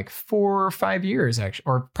last 4 or 5 years, actually,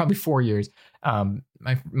 or probably 4 years.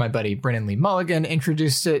 My buddy Brennan Lee Mulligan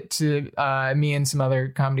introduced it to me and some other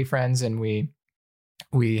comedy friends, and we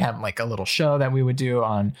have a little show that we would do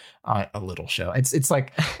on a little show. It's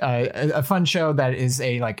a fun show that is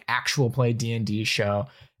a actual play D&D show.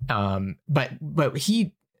 But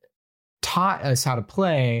he taught us how to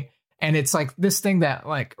play, and it's this thing that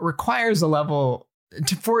requires a level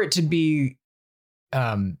for it to be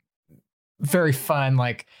very fun.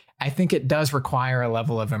 I think it does require a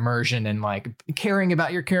level of immersion and caring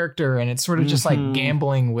about your character, and it's sort of just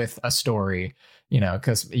gambling with a story,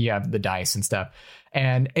 because you have the dice and stuff.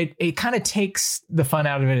 And it kind of takes the fun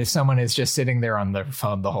out of it if someone is just sitting there on their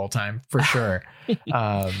phone the whole time, for sure.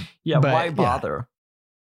 Why bother?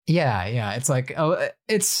 Yeah.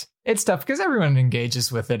 It's it's tough because everyone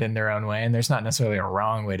engages with it in their own way, and there's not necessarily a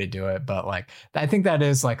wrong way to do it. But I think that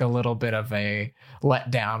is a little bit of a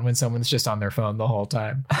letdown when someone's just on their phone the whole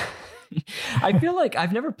time. I feel like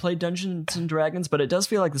I've never played Dungeons and Dragons, but it does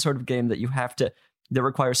feel like the sort of game that that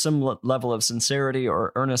requires some level of sincerity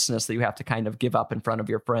or earnestness that you have to kind of give up in front of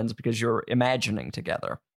your friends because you're imagining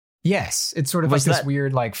together. Yes, it's sort of this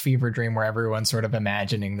weird fever dream where everyone's sort of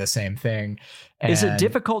imagining the same thing. Is it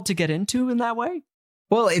difficult to get into in that way?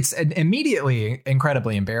 Well, it's immediately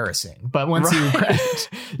incredibly embarrassing, but once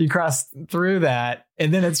you cross through that,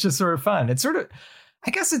 and then it's just sort of fun. It's sort of,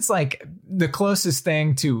 I guess it's the closest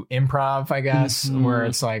thing to improv, I guess, where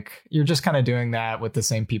it's you're just kind of doing that with the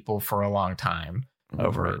same people for a long time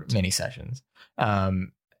over many sessions.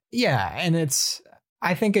 And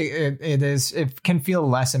I think it can feel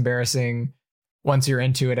less embarrassing once you're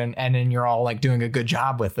into it, and then you're all doing a good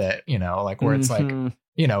job with it, where it's kind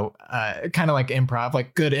of like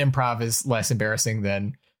improv. Good improv is less embarrassing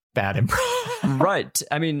than bad improv. Right.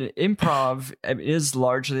 I mean, improv is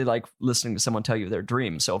largely listening to someone tell you their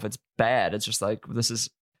dream. So if it's bad, it's just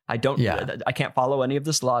I can't follow any of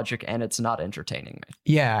this logic, and it's not entertaining me.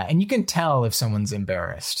 Yeah, and you can tell if someone's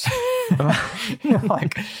embarrassed.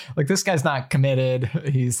 This guy's not committed.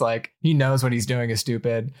 He's he knows what he's doing is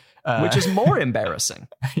stupid, which is more embarrassing.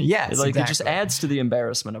 Yes, exactly. It just adds to the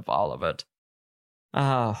embarrassment of all of it.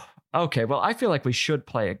 Okay. Well, I feel like we should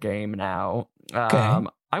play a game now. Okay.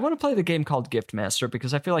 I want to play the game called Gift Master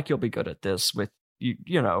because I feel like you'll be good at this. With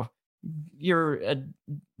you're a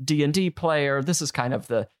D&D player. This is kind of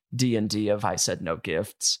the D&D of I Said No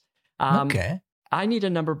Gifts. Okay. I need a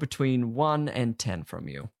number between 1 and 10 from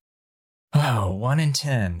you. Oh, 1 and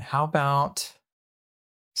 10. How about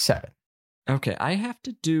 7? Okay, I have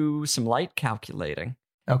to do some light calculating.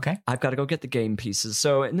 Okay. I've got to go get the game pieces.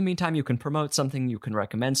 So in the meantime, you can promote something, you can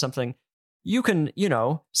recommend something. You can,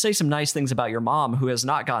 say some nice things about your mom, who has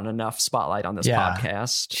not gotten enough spotlight on this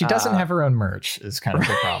podcast. She doesn't have her own merch, is kind of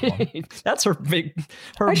the problem. That's her big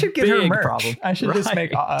I should get her merch. Problem. I should just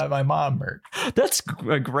make my mom merch. That's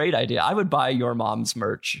a great idea. I would buy your mom's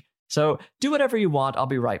merch. So do whatever you want. I'll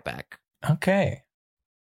be right back. Okay.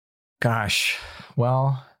 Gosh.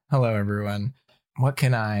 Well, hello, everyone. What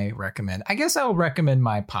can I recommend? I guess I'll recommend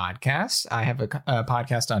my podcast. I have a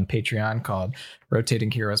podcast on Patreon called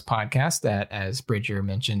Rotating Heroes Podcast that, as Bridger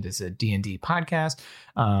mentioned, is a D&D podcast.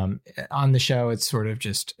 On the show, it's sort of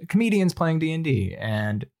just comedians playing D&D.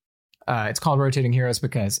 And it's called Rotating Heroes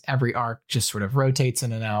because every arc just sort of rotates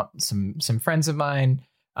in and out. Some friends of mine,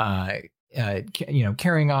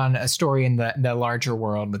 carrying on a story in the larger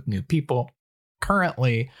world with new people.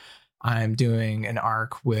 Currently, I'm doing an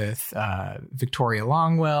arc with Victoria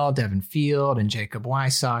Longwell, Devin Field, and Jacob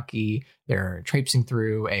Wysocki. They're traipsing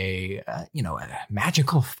through a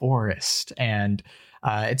magical forest, and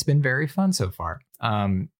it's been very fun so far.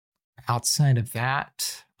 Outside of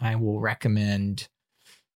that, I will recommend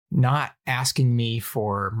not asking me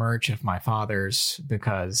for merch of my father's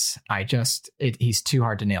because he's too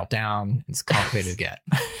hard to nail down. It's complicated to get.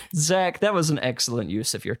 Zach, that was an excellent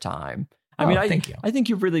use of your time. Thank you. I think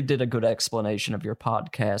you really did a good explanation of your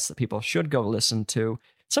podcast that people should go listen to.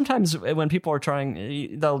 Sometimes when people are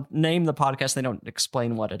trying, they'll name the podcast, they don't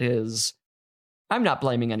explain what it is. I'm not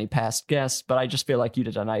blaming any past guests, but I just feel like you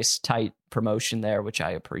did a nice, tight promotion there, which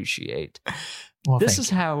I appreciate. Well, this is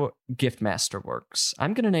how Giftmaster works.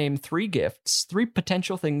 I'm going to name 3 gifts, 3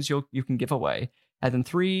 potential things you can give away, and then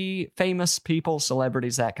 3 famous people,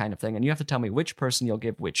 celebrities, that kind of thing. And you have to tell me which person you'll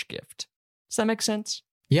give which gift. Does that make sense?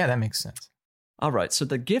 Yeah, that makes sense. All right, so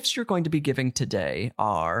the gifts you're going to be giving today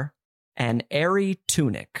are an airy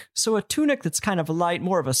tunic. So a tunic that's kind of light,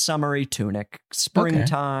 more of a summery tunic.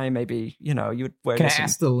 Springtime, maybe, you would wear Can this. I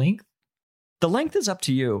ask the length? The length is up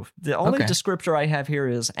to you. The only Okay. descriptor I have here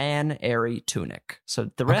is an airy tunic.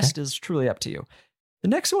 So the rest is truly up to you. The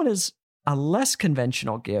next one is a less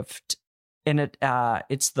conventional gift, and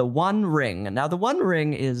it's the One Ring. Now, the One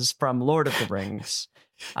Ring is from Lord of the Rings.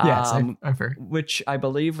 Yes, I've heard. Which I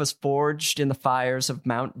believe was forged in the fires of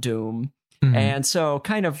Mount Doom. Mhm. And so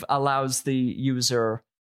kind of allows the user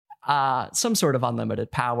some sort of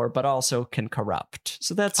unlimited power, but also can corrupt.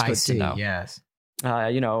 So that's good to know. Yes.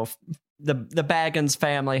 The Baggins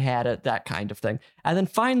family had it, that kind of thing. And then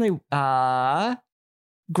finally,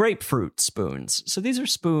 grapefruit spoons. So these are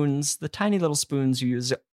spoons, the tiny little spoons you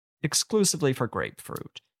use exclusively for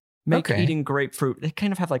grapefruit. Make eating grapefruit, they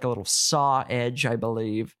kind of have like a little saw edge, I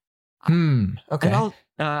believe. Okay. And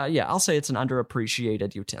I'll say it's an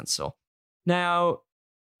underappreciated utensil. Now,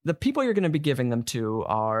 the people you're going to be giving them to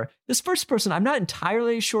are this first person. I'm not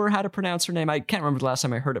entirely sure how to pronounce her name. I can't remember the last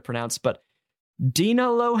time I heard it pronounced, but Dina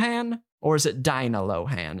Lohan, or is it Dinah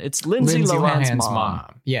Lohan? It's Lindsay Lohan's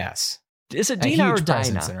mom. Yes. Is it Dina or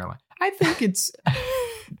Dinah? I think it's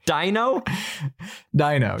Dino.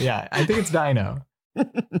 Dino. Yeah, I think it's Dino.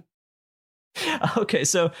 Okay,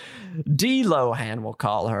 so D. Lohan, we'll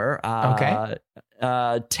call her. Okay.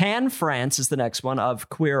 Tan France is the next one of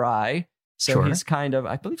Queer Eye. So Sure. he's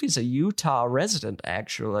I believe he's a Utah resident,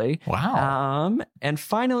 actually. Wow. And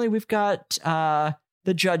finally, we've got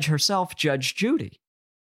the judge herself, Judge Judy.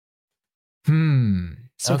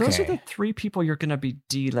 So those are the 3 people you're going to be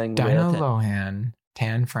dealing Dino with. Lohan,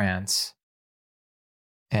 Tan France,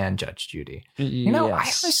 and Judge Judy.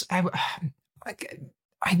 Yes. I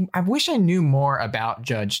wish I knew more about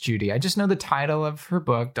Judge Judy. I just know the title of her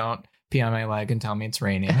book, Don't Pee on My Leg and Tell Me It's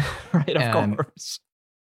Raining. Right, of course.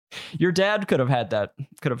 Your dad could have had that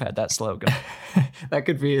slogan. That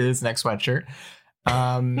could be his next sweatshirt.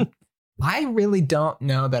 I really don't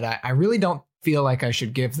know that I really don't feel like I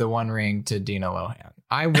should give the One Ring to Dina Lohan.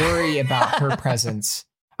 I worry about her presence.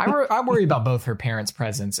 I worry about both her parents'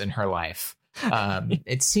 presence in her life.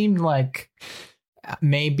 It seemed like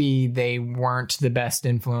maybe they weren't the best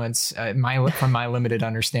influence from my limited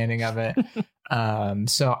understanding of it.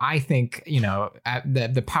 So I think,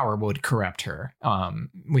 the power would corrupt her.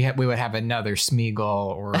 We would have another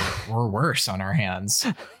Smeagol or worse on our hands.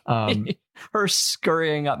 Her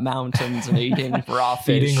scurrying up mountains and eating raw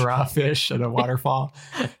fish. Eating raw fish at a waterfall.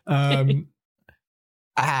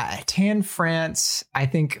 Tan France, I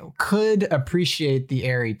think, could appreciate the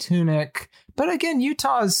airy tunic. But again,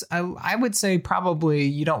 Utah's, I would say probably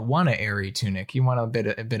you don't want an airy tunic. You want a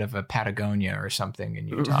bit of a Patagonia or something in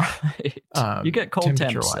Utah. Right. You get cold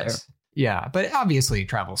temps there. Yeah, but obviously he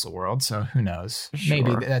travels the world, so who knows? Sure.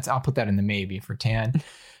 Maybe I'll put that in the maybe for Tan.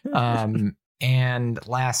 And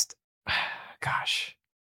last, Judge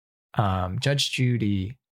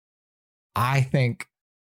Judy, I think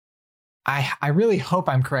I really hope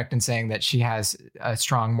I'm correct in saying that she has a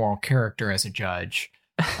strong moral character as a judge.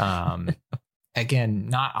 Again,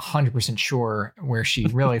 not 100% sure where she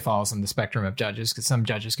really falls on the spectrum of judges, because some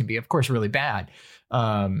judges can be, of course, really bad.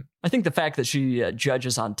 I think the fact that she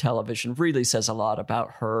judges on television really says a lot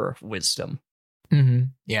about her wisdom. Mm-hmm.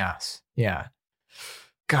 Yes. Yeah.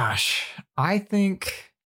 Gosh, I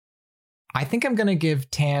think I'm going to give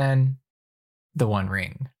Tan the One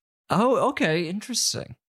Ring. Oh, okay.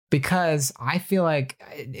 Interesting. Because I feel like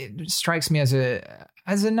it strikes me as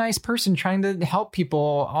a nice person trying to help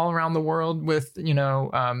people all around the world with,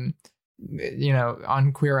 on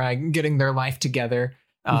Queer Eye, getting their life together.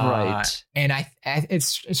 Right. And it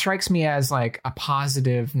strikes me as like a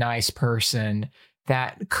positive, nice person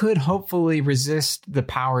that could hopefully resist the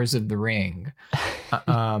powers of the ring.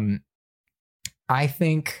 I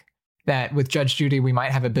think that with Judge Judy, we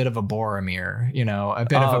might have a bit of a Boromir, a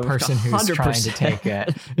bit of a person who's 100%. trying to take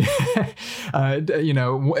it.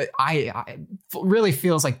 I really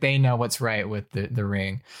feels like they know what's right with the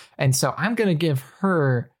ring. And so I'm going to give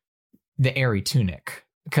her the airy tunic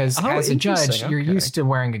because as a judge, you're used to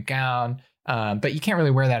wearing a gown, but you can't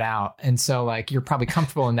really wear that out. And so like, you're probably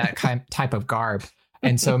comfortable in that type of garb.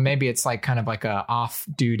 And so maybe it's like kind of like a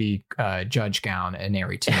off-duty judge gown, an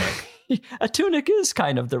airy tunic. A tunic is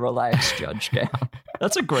kind of the relaxed judge gown.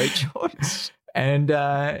 That's a great choice. And,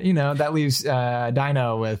 that leaves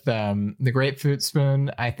Dino with the grapefruit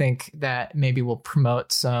spoon. I think that maybe we'll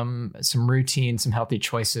promote some routine, some healthy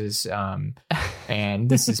choices. And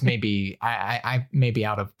this is maybe, I may be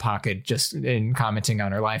out of pocket just in commenting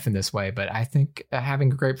on her life in this way, but I think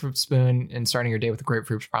having a grapefruit spoon and starting your day with a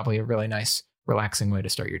grapefruit is probably a really nice, relaxing way to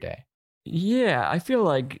start your day. Yeah, I feel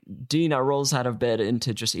like Dina rolls out of bed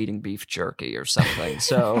into just eating beef jerky or something.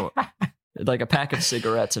 So, like a pack of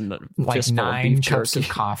cigarettes and like 9 cups of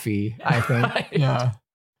coffee, I think. Right. Yeah.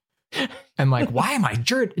 And like, why am I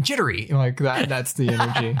jittery? Like that's the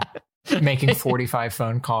energy. Making 45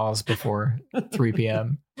 phone calls before 3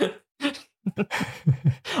 p.m.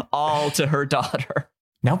 All to her daughter.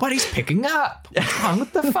 Nobody's picking up. What's wrong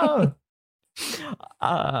with the phone?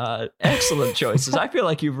 Excellent choices. I feel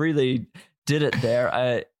like you really did it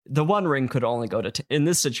there. The One Ring could only go to in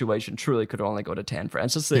this situation truly could only go to Tan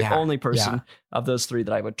Francis. The only person of those 3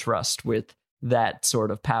 that I would trust with that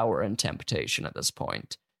sort of power and temptation at this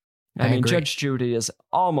point. I mean, agree. Judge Judy is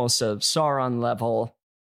almost a Sauron level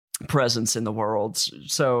presence in the world,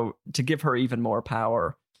 so to give her even more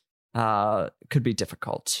power could be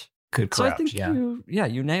difficult. Could corrupt, so I think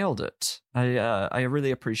you nailed it. I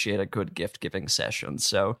really appreciate a good gift giving session.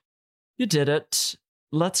 So you did it.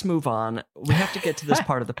 Let's move on. We have to get to this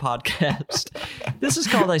part of the podcast. This is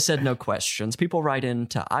called I Said No Questions. People write in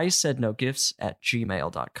to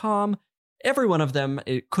isaidnogifts@gmail.com. Every one of them,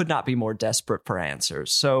 it could not be more desperate for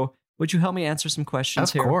answers. So would you help me answer some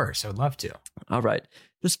questions here? Of course, I would love to. All right.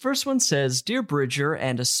 This first one says, Dear Bridger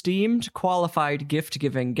and esteemed qualified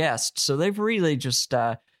gift-giving guest. So they've really just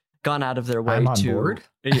gone out of their way I'm on board.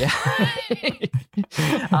 Yeah.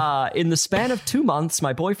 In the span of 2 months,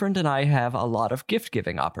 my boyfriend and I have a lot of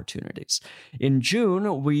gift-giving opportunities. In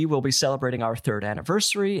June, we will be celebrating our 3rd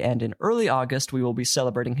anniversary, and in early August, we will be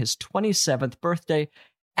celebrating his 27th birthday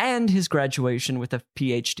and his graduation with a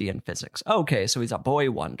PhD in physics. Okay, so he's a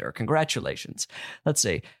boy wonder. Congratulations. Let's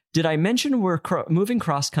see. Did I mention we're moving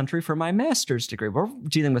cross-country for my master's degree? We're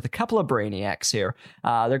dealing with a couple of brainiacs here.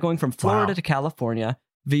 They're going from Florida to California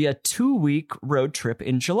via 2-week road trip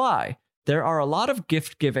in July. There are a lot of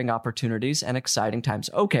gift-giving opportunities and exciting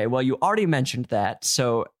times. Okay, well, you already mentioned that,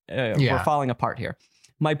 so we're falling apart here.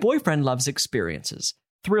 My boyfriend loves experiences,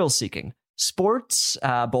 thrill-seeking, sports,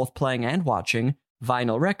 both playing and watching,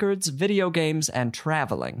 vinyl records, video games, and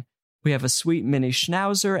traveling. We have a sweet mini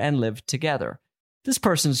schnauzer and live together. This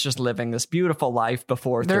person's just living this beautiful life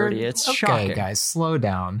before 30. It's shocking. Okay, guys, slow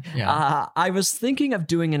down. Yeah. I was thinking of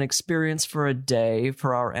doing an experience for a day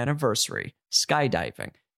for our anniversary,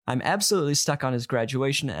 skydiving. I'm absolutely stuck on his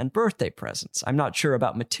graduation and birthday presents. I'm not sure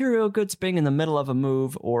about material goods being in the middle of a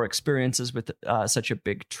move or experiences with such a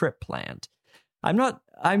big trip planned.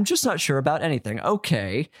 I'm just not sure about anything.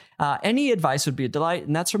 Okay. Any advice would be a delight.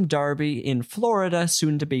 And that's from Darby in Florida,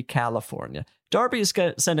 soon to be California. Darby is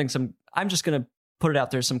sending some, I'm just going to put it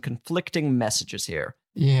out there, some conflicting messages here.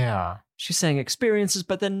 Yeah. She's saying experiences,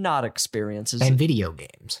 but then not experiences. And video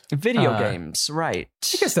games. Video games, right.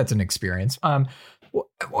 I guess that's an experience.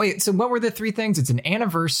 Wait, so what were the 3 things? It's an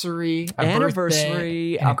anniversary, a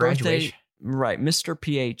birthday, and a graduation. Right, Mr.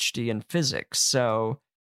 PhD in physics. So,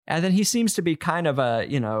 and then he seems to be kind of a,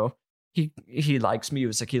 he likes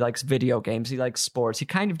music, he likes video games, he likes sports, he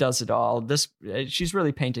kind of does it all. She's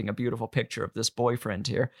really painting a beautiful picture of this boyfriend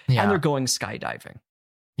here, and they're going skydiving.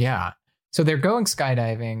 Yeah, so they're going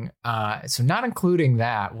skydiving. So not including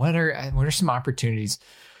that, what are some opportunities?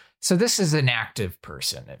 So this is an active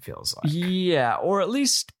person, it feels like. Yeah, or at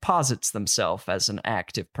least posits themselves as an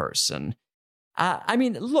active person. I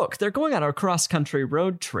mean, look, they're going on a cross-country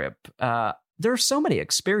road trip. There are so many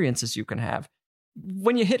experiences you can have.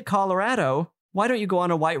 When you hit Colorado, why don't you go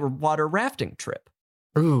on a whitewater rafting trip?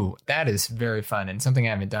 Ooh, that is very fun and something I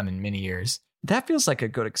haven't done in many years. That feels like a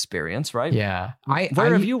good experience, right? Yeah.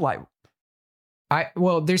 Where have you white?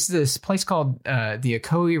 Well, there's this place called the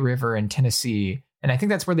Ocoee River in Tennessee, and I think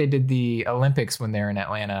that's where they did the Olympics when they're in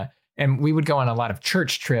Atlanta. And we would go on a lot of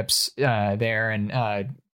church trips there and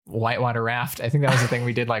whitewater raft. I think that was the thing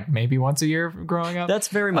we did like maybe once a year growing up. That's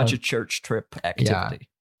very much a church trip activity.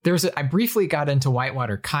 I briefly got into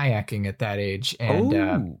whitewater kayaking at that age,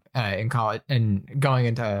 and in college and going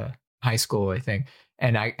into high school, I think.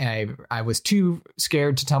 And I was too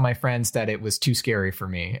scared to tell my friends that it was too scary for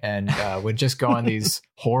me, and would just go on these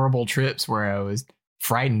horrible trips where I was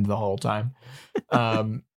frightened the whole time.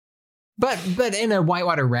 But in a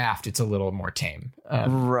whitewater raft, it's a little more tame.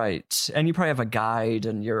 Right. And you probably have a guide,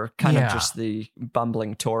 and you're kind of just the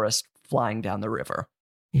bumbling tourist flying down the river.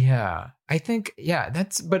 Yeah, I think,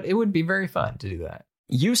 but it would be very fun to do that.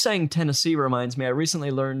 You saying Tennessee reminds me, I recently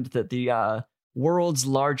learned that the world's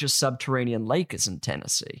largest subterranean lake is in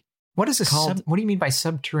Tennessee. What is what do you mean by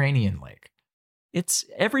subterranean lake? It's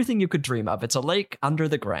everything you could dream of. It's a lake under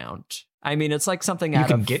the ground. I mean, it's like something you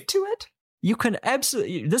can get to it? You can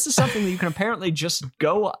absolutely. This is something that you can apparently just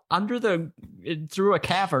go through a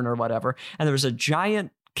cavern or whatever, and there's a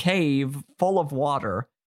giant cave full of water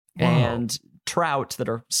and trout that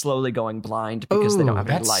are slowly going blind because they don't have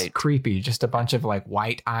any light. That's creepy. Just a bunch of like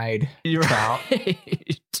white-eyed trout.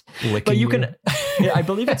 But you can. I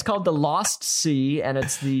believe it's called the Lost Sea, and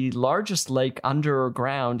it's the largest lake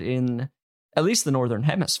underground in at least the northern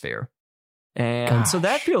hemisphere. And so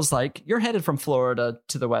that feels like you're headed from Florida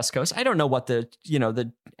to the West Coast. I don't know what the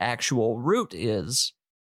actual route is,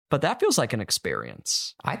 but that feels like an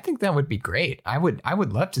experience. I think that would be great. I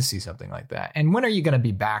would love to see something like that. And when are you going to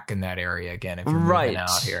be back in that area again if you're moving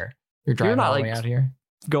out here? You're driving all the way out here?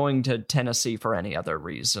 Going to Tennessee for any other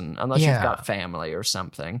reason, unless you've got family or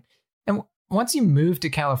something. And once you move to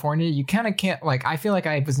California, you kind of can't, I feel like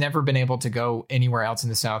I was never been able to go anywhere else in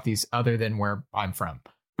the Southeast other than where I'm from.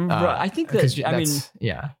 Right. I think that,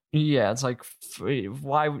 it's like,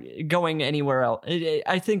 why going anywhere else?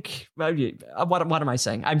 I think, what am I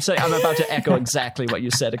saying? I'm about to echo exactly what you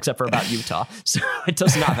said, except for about Utah. So it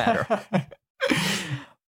does not matter.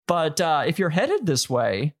 But if you're headed this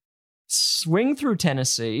way, swing through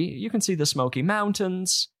Tennessee. You can see the Smoky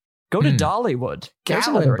Mountains. Go to Dollywood.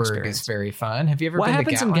 Gatlinburg is very fun. Have you ever been to Gatlinburg?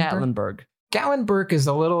 What happens in Gatlinburg? Gatlinburg is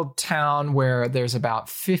a little town where there's about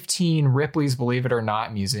 15 Ripley's Believe It or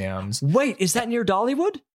Not museums. Wait, is that near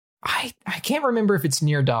Dollywood? I can't remember if it's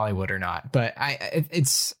near Dollywood or not, but I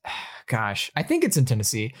think it's in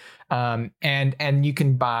Tennessee. And you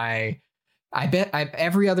can buy,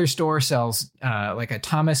 every other store sells like a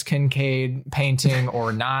Thomas Kincaid painting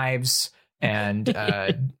or knives, and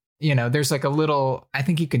there's like a little, I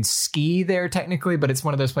think you can ski there technically, but it's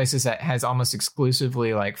one of those places that has almost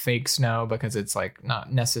exclusively like fake snow because it's like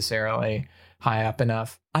not necessarily high up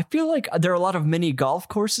enough. I feel like there are a lot of mini golf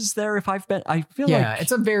courses there. It's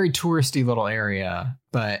a very touristy little area,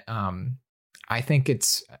 but I think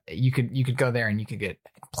you could go there and you could get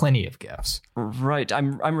plenty of gifts. Right.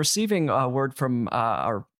 I'm receiving a word from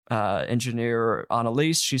our engineer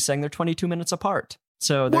Annalise. She's saying they're 22 minutes apart.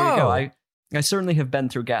 So there you go. I certainly have been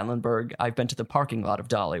through Gatlinburg. I've been to the parking lot of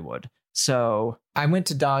Dollywood. So I went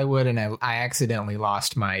to Dollywood and I accidentally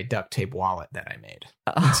lost my duct tape wallet that I made.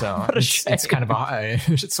 So it's kind of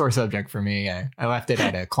a sore subject for me. I left it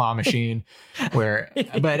at a claw machine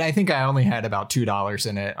but I think I only had about $2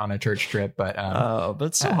 in it on a church trip. But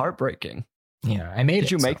but so heartbreaking. Yeah, I made it.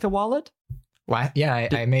 Did you make the wallet? Well, yeah,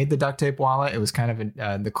 I made the duct tape wallet. It was kind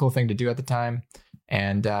of the cool thing to do at the time,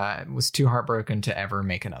 and was too heartbroken to ever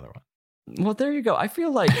make another one. Well, there you go. I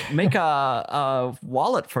feel like make a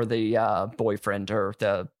wallet for the boyfriend or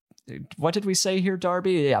what did we say here,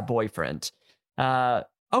 Darby? Yeah, boyfriend.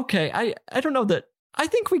 Okay, I don't know that. I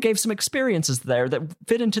think we gave some experiences there that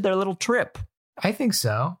fit into their little trip. I think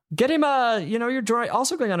so. Get him you're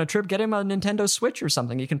also going on a trip. Get him a Nintendo Switch or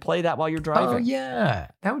something. You can play that while you're driving. Oh yeah,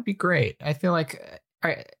 that would be great. I feel like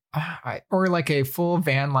or like a full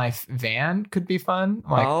van life van could be fun.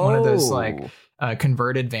 Like one of those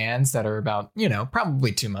converted vans that are about,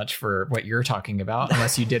 probably too much for what you're talking about,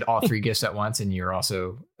 unless you did all three gifts at once and you're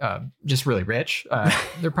also just really rich.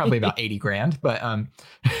 They're probably about $80,000, but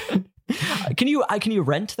can you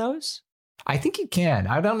rent those? I think you can.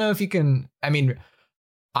 I don't know if you can. I mean,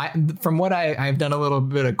 from what I've done a little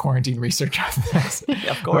bit of quarantine research on this.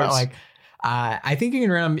 Of course. I think you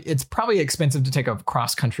can rent them. It's probably expensive to take a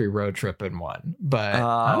cross-country road trip in one, but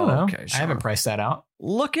I don't know. Okay, sure. I haven't priced that out.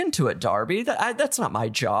 Look into it, Darby. That's not my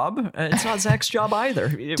job. It's not Zach's job either.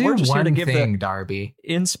 Do We're just here to give thing, Darby.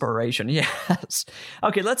 Inspiration. Yes.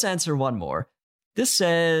 Okay, let's answer one more. This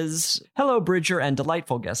says, hello, Bridger and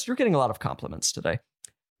delightful guests. You're getting a lot of compliments today.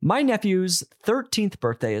 My nephew's 13th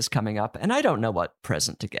birthday is coming up, and I don't know what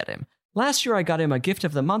present to get him. Last year, I got him a gift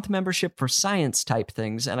of the month membership for science type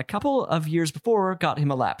things, and a couple of years before, got him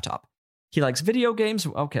a laptop. He likes video games,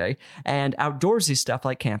 okay, and outdoorsy stuff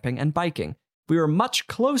like camping and biking. We were much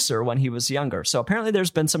closer when he was younger, so apparently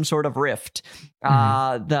there's been some sort of rift.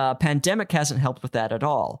 The pandemic hasn't helped with that at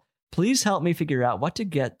all. Please help me figure out what to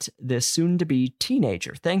get this soon-to-be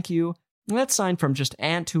teenager. Thank you. That's signed from just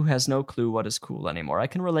aunt who has no clue what is cool anymore. I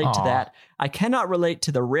can relate to that. I cannot relate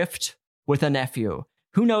to the rift with a nephew.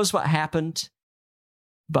 Who knows what happened?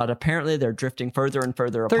 But apparently they're drifting further and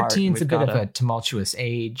further apart. 13's a bit of a tumultuous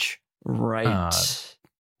age. Right.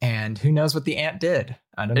 And who knows what the aunt did?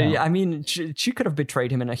 I don't know. I mean, she could have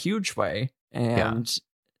betrayed him in a huge way. And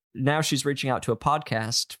now she's reaching out to a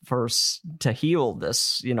podcast to heal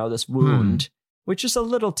this, this wound, which is a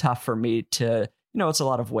little tough for me to, it's a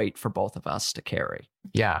lot of weight for both of us to carry.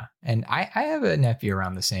 Yeah. And I have a nephew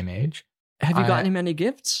around the same age. Have you gotten him any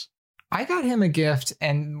gifts? I got him a gift.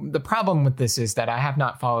 And the problem with this is that I have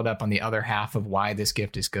not followed up on the other half of why this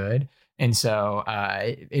gift is good. And so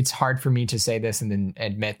it's hard for me to say this and then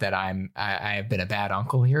admit that I have been a bad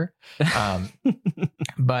uncle here.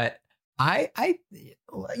 But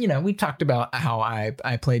we talked about how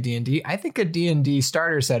I play D&D. I think a D&D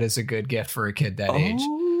starter set is a good gift for a kid that age,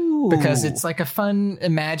 because it's like a fun,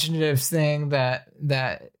 imaginative thing that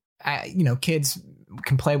kids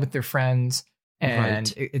can play with their friends,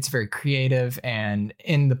 and it's very creative. And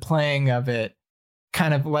in the playing of it,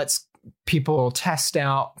 kind of lets people test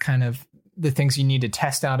out kind of the things you need to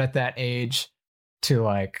test out at that age to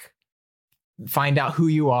like find out who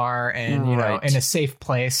you are, and in a safe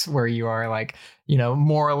place where you are like,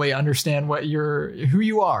 morally understand who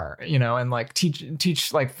you are, and like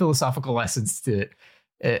teach like philosophical lessons to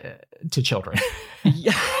children.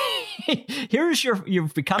 Yeah.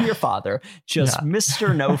 You've become your father, just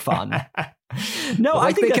Mr. No Fun. No,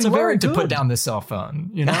 like I think that's a very good good to put down the cell phone,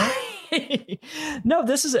 No,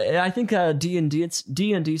 this is, I think D&D, it's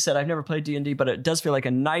D&D said, I've never played D&D, but it does feel like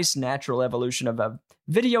a nice natural evolution of a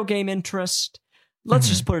video game interest. Let's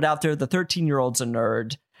just put it out there. The 13-year-old's a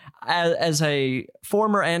nerd. As a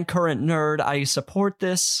former and current nerd, I support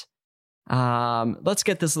this. Let's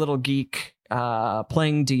get this little geek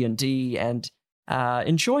playing D&D and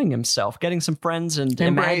enjoying himself, getting some friends and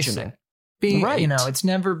imagining. It's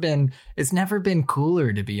never been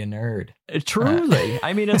cooler to be a nerd. Truly.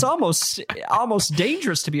 I mean, it's almost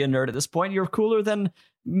dangerous to be a nerd at this point. You're cooler than,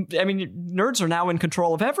 nerds are now in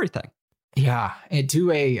control of everything. Yeah,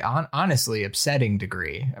 to a honestly upsetting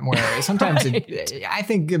degree, where sometimes I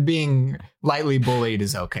think being lightly bullied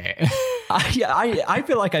is okay. I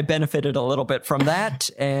feel like I benefited a little bit from that,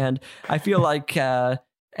 and I feel like I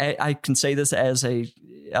can say this as a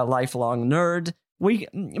lifelong nerd.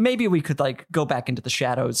 Maybe we could like go back into the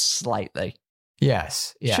shadows slightly.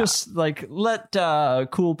 Yes. Yeah. Just like let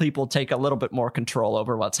cool people take a little bit more control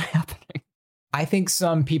over what's happening. I think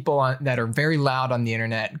some people that are very loud on the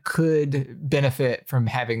internet could benefit from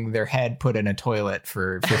having their head put in a toilet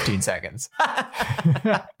for 15 seconds.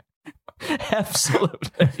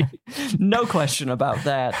 Absolutely. No question about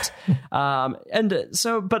that.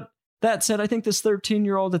 But that said, I think this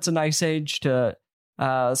 13-year-old, it's a nice age to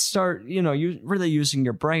start, really using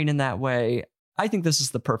your brain in that way. I think this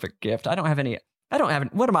is the perfect gift. What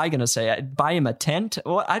am I going to say? Buy him a tent?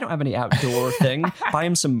 Well, I don't have any outdoor thing. Buy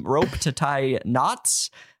him some rope to tie knots?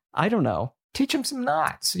 I don't know. Teach him some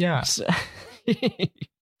knots. Yeah.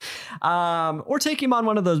 Or take him on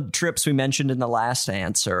one of the trips we mentioned in the last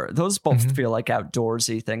answer. Those both feel like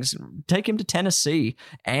outdoorsy things. Take him to Tennessee.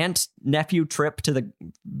 Aunt nephew trip to the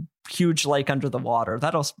huge lake under the water.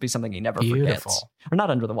 That'll be something he never forgets. Or not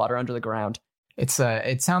under the water, under the ground. It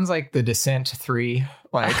sounds like The Descent 3.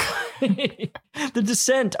 Like The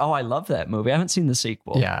Descent. Oh, I love that movie. I haven't seen the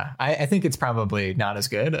sequel. Yeah, I think it's probably not as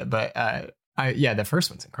good, but the first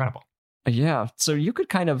one's incredible. Yeah, so you could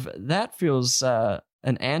that feels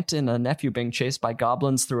an aunt and a nephew being chased by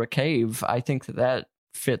goblins through a cave. I think that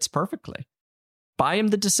fits perfectly. Buy him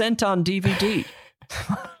The Descent on DVD.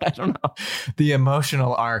 I don't know. The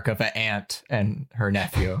emotional arc of an aunt and her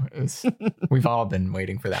nephew we've all been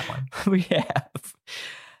waiting for that one. We have.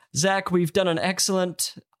 Zach, we've done an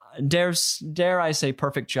excellent, dare I say,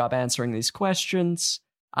 perfect job answering these questions.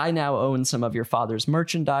 I now own some of your father's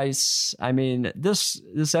merchandise. I mean, this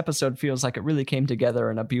episode feels like it really came together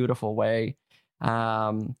in a beautiful way.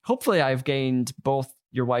 Hopefully I've gained both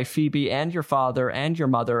your wife Phoebe and your father and your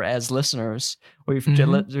mother as listeners. We've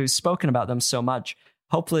spoken about them so much.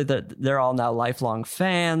 Hopefully that they're all now lifelong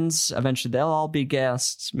fans. Eventually they'll all be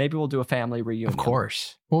guests. Maybe we'll do a family reunion. Of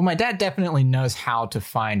course. Well, my dad definitely knows how to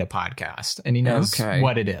find a podcast, and he knows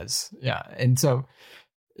what it is. Yeah. And so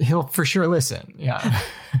he'll for sure listen. Yeah.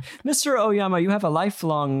 Mr. Oyama, you have a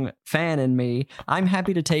lifelong fan in me. I'm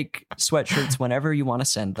happy to take sweatshirts whenever you want to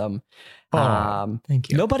send them. Thank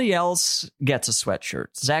you. Nobody else gets a sweatshirt.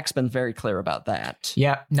 Zach's been very clear about that.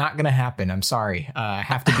 Yeah, not going to happen. I'm sorry. I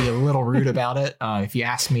have to be a little rude about it. If you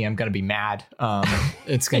ask me, I'm going to be mad.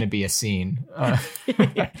 It's going to be a scene.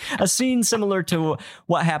 A scene similar to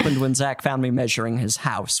what happened when Zach found me measuring his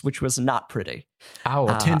house, which was not pretty. I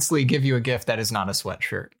will tensely give you a gift that is not a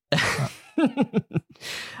sweatshirt.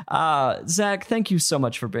 Zach, thank you so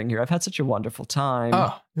much for being here. I've had such a wonderful time.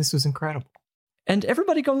 Oh, this was incredible. And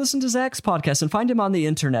everybody go listen to Zach's podcast and find him on the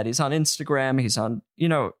internet. He's on Instagram. He's on,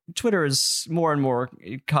 Twitter is more and more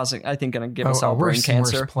causing, I think, going to give us all brain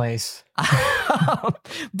cancer. Worst place.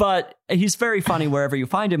 But he's very funny wherever you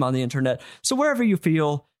find him on the internet. So wherever you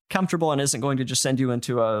feel comfortable and isn't going to just send you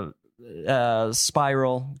into a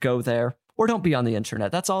spiral, go there. Or don't be on the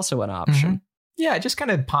internet. That's also an option. Mm-hmm. Yeah, just kind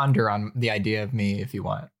of ponder on the idea of me if you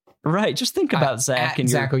want. Right. Just think about Zach and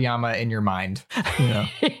Zach Oyama in your mind.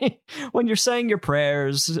 When you're saying your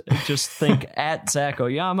prayers, just think at Zach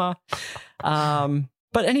Oyama.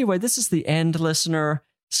 But anyway, this is the end, listener.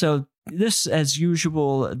 So this, as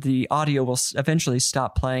usual, the audio will eventually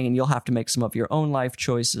stop playing and you'll have to make some of your own life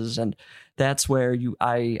choices. And that's where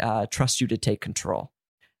I trust you to take control.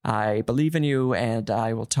 I believe in you and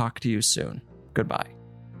I will talk to you soon. Goodbye.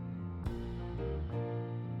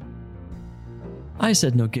 I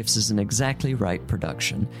Said No Gifts is an Exactly Right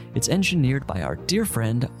production. It's engineered by our dear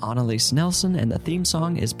friend Annalise Nelson, and the theme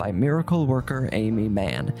song is by miracle worker Amy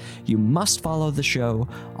Mann. You must follow the show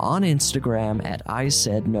on Instagram at I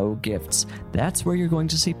Said No Gifts. That's where you're going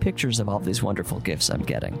to see pictures of all these wonderful gifts I'm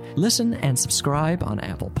getting. Listen and subscribe on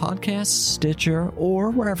Apple Podcasts, Stitcher,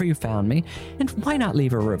 or wherever you found me. And why not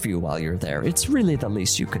leave a review while you're there? It's really the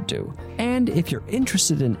least you could do. And if you're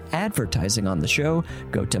interested in advertising on the show,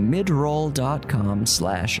 go to midroll.com/ads.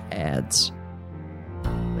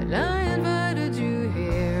 When I invited you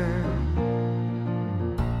here,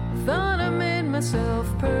 thought I made myself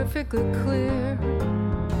perfectly clear.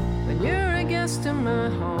 When you're a guest in my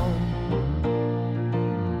home,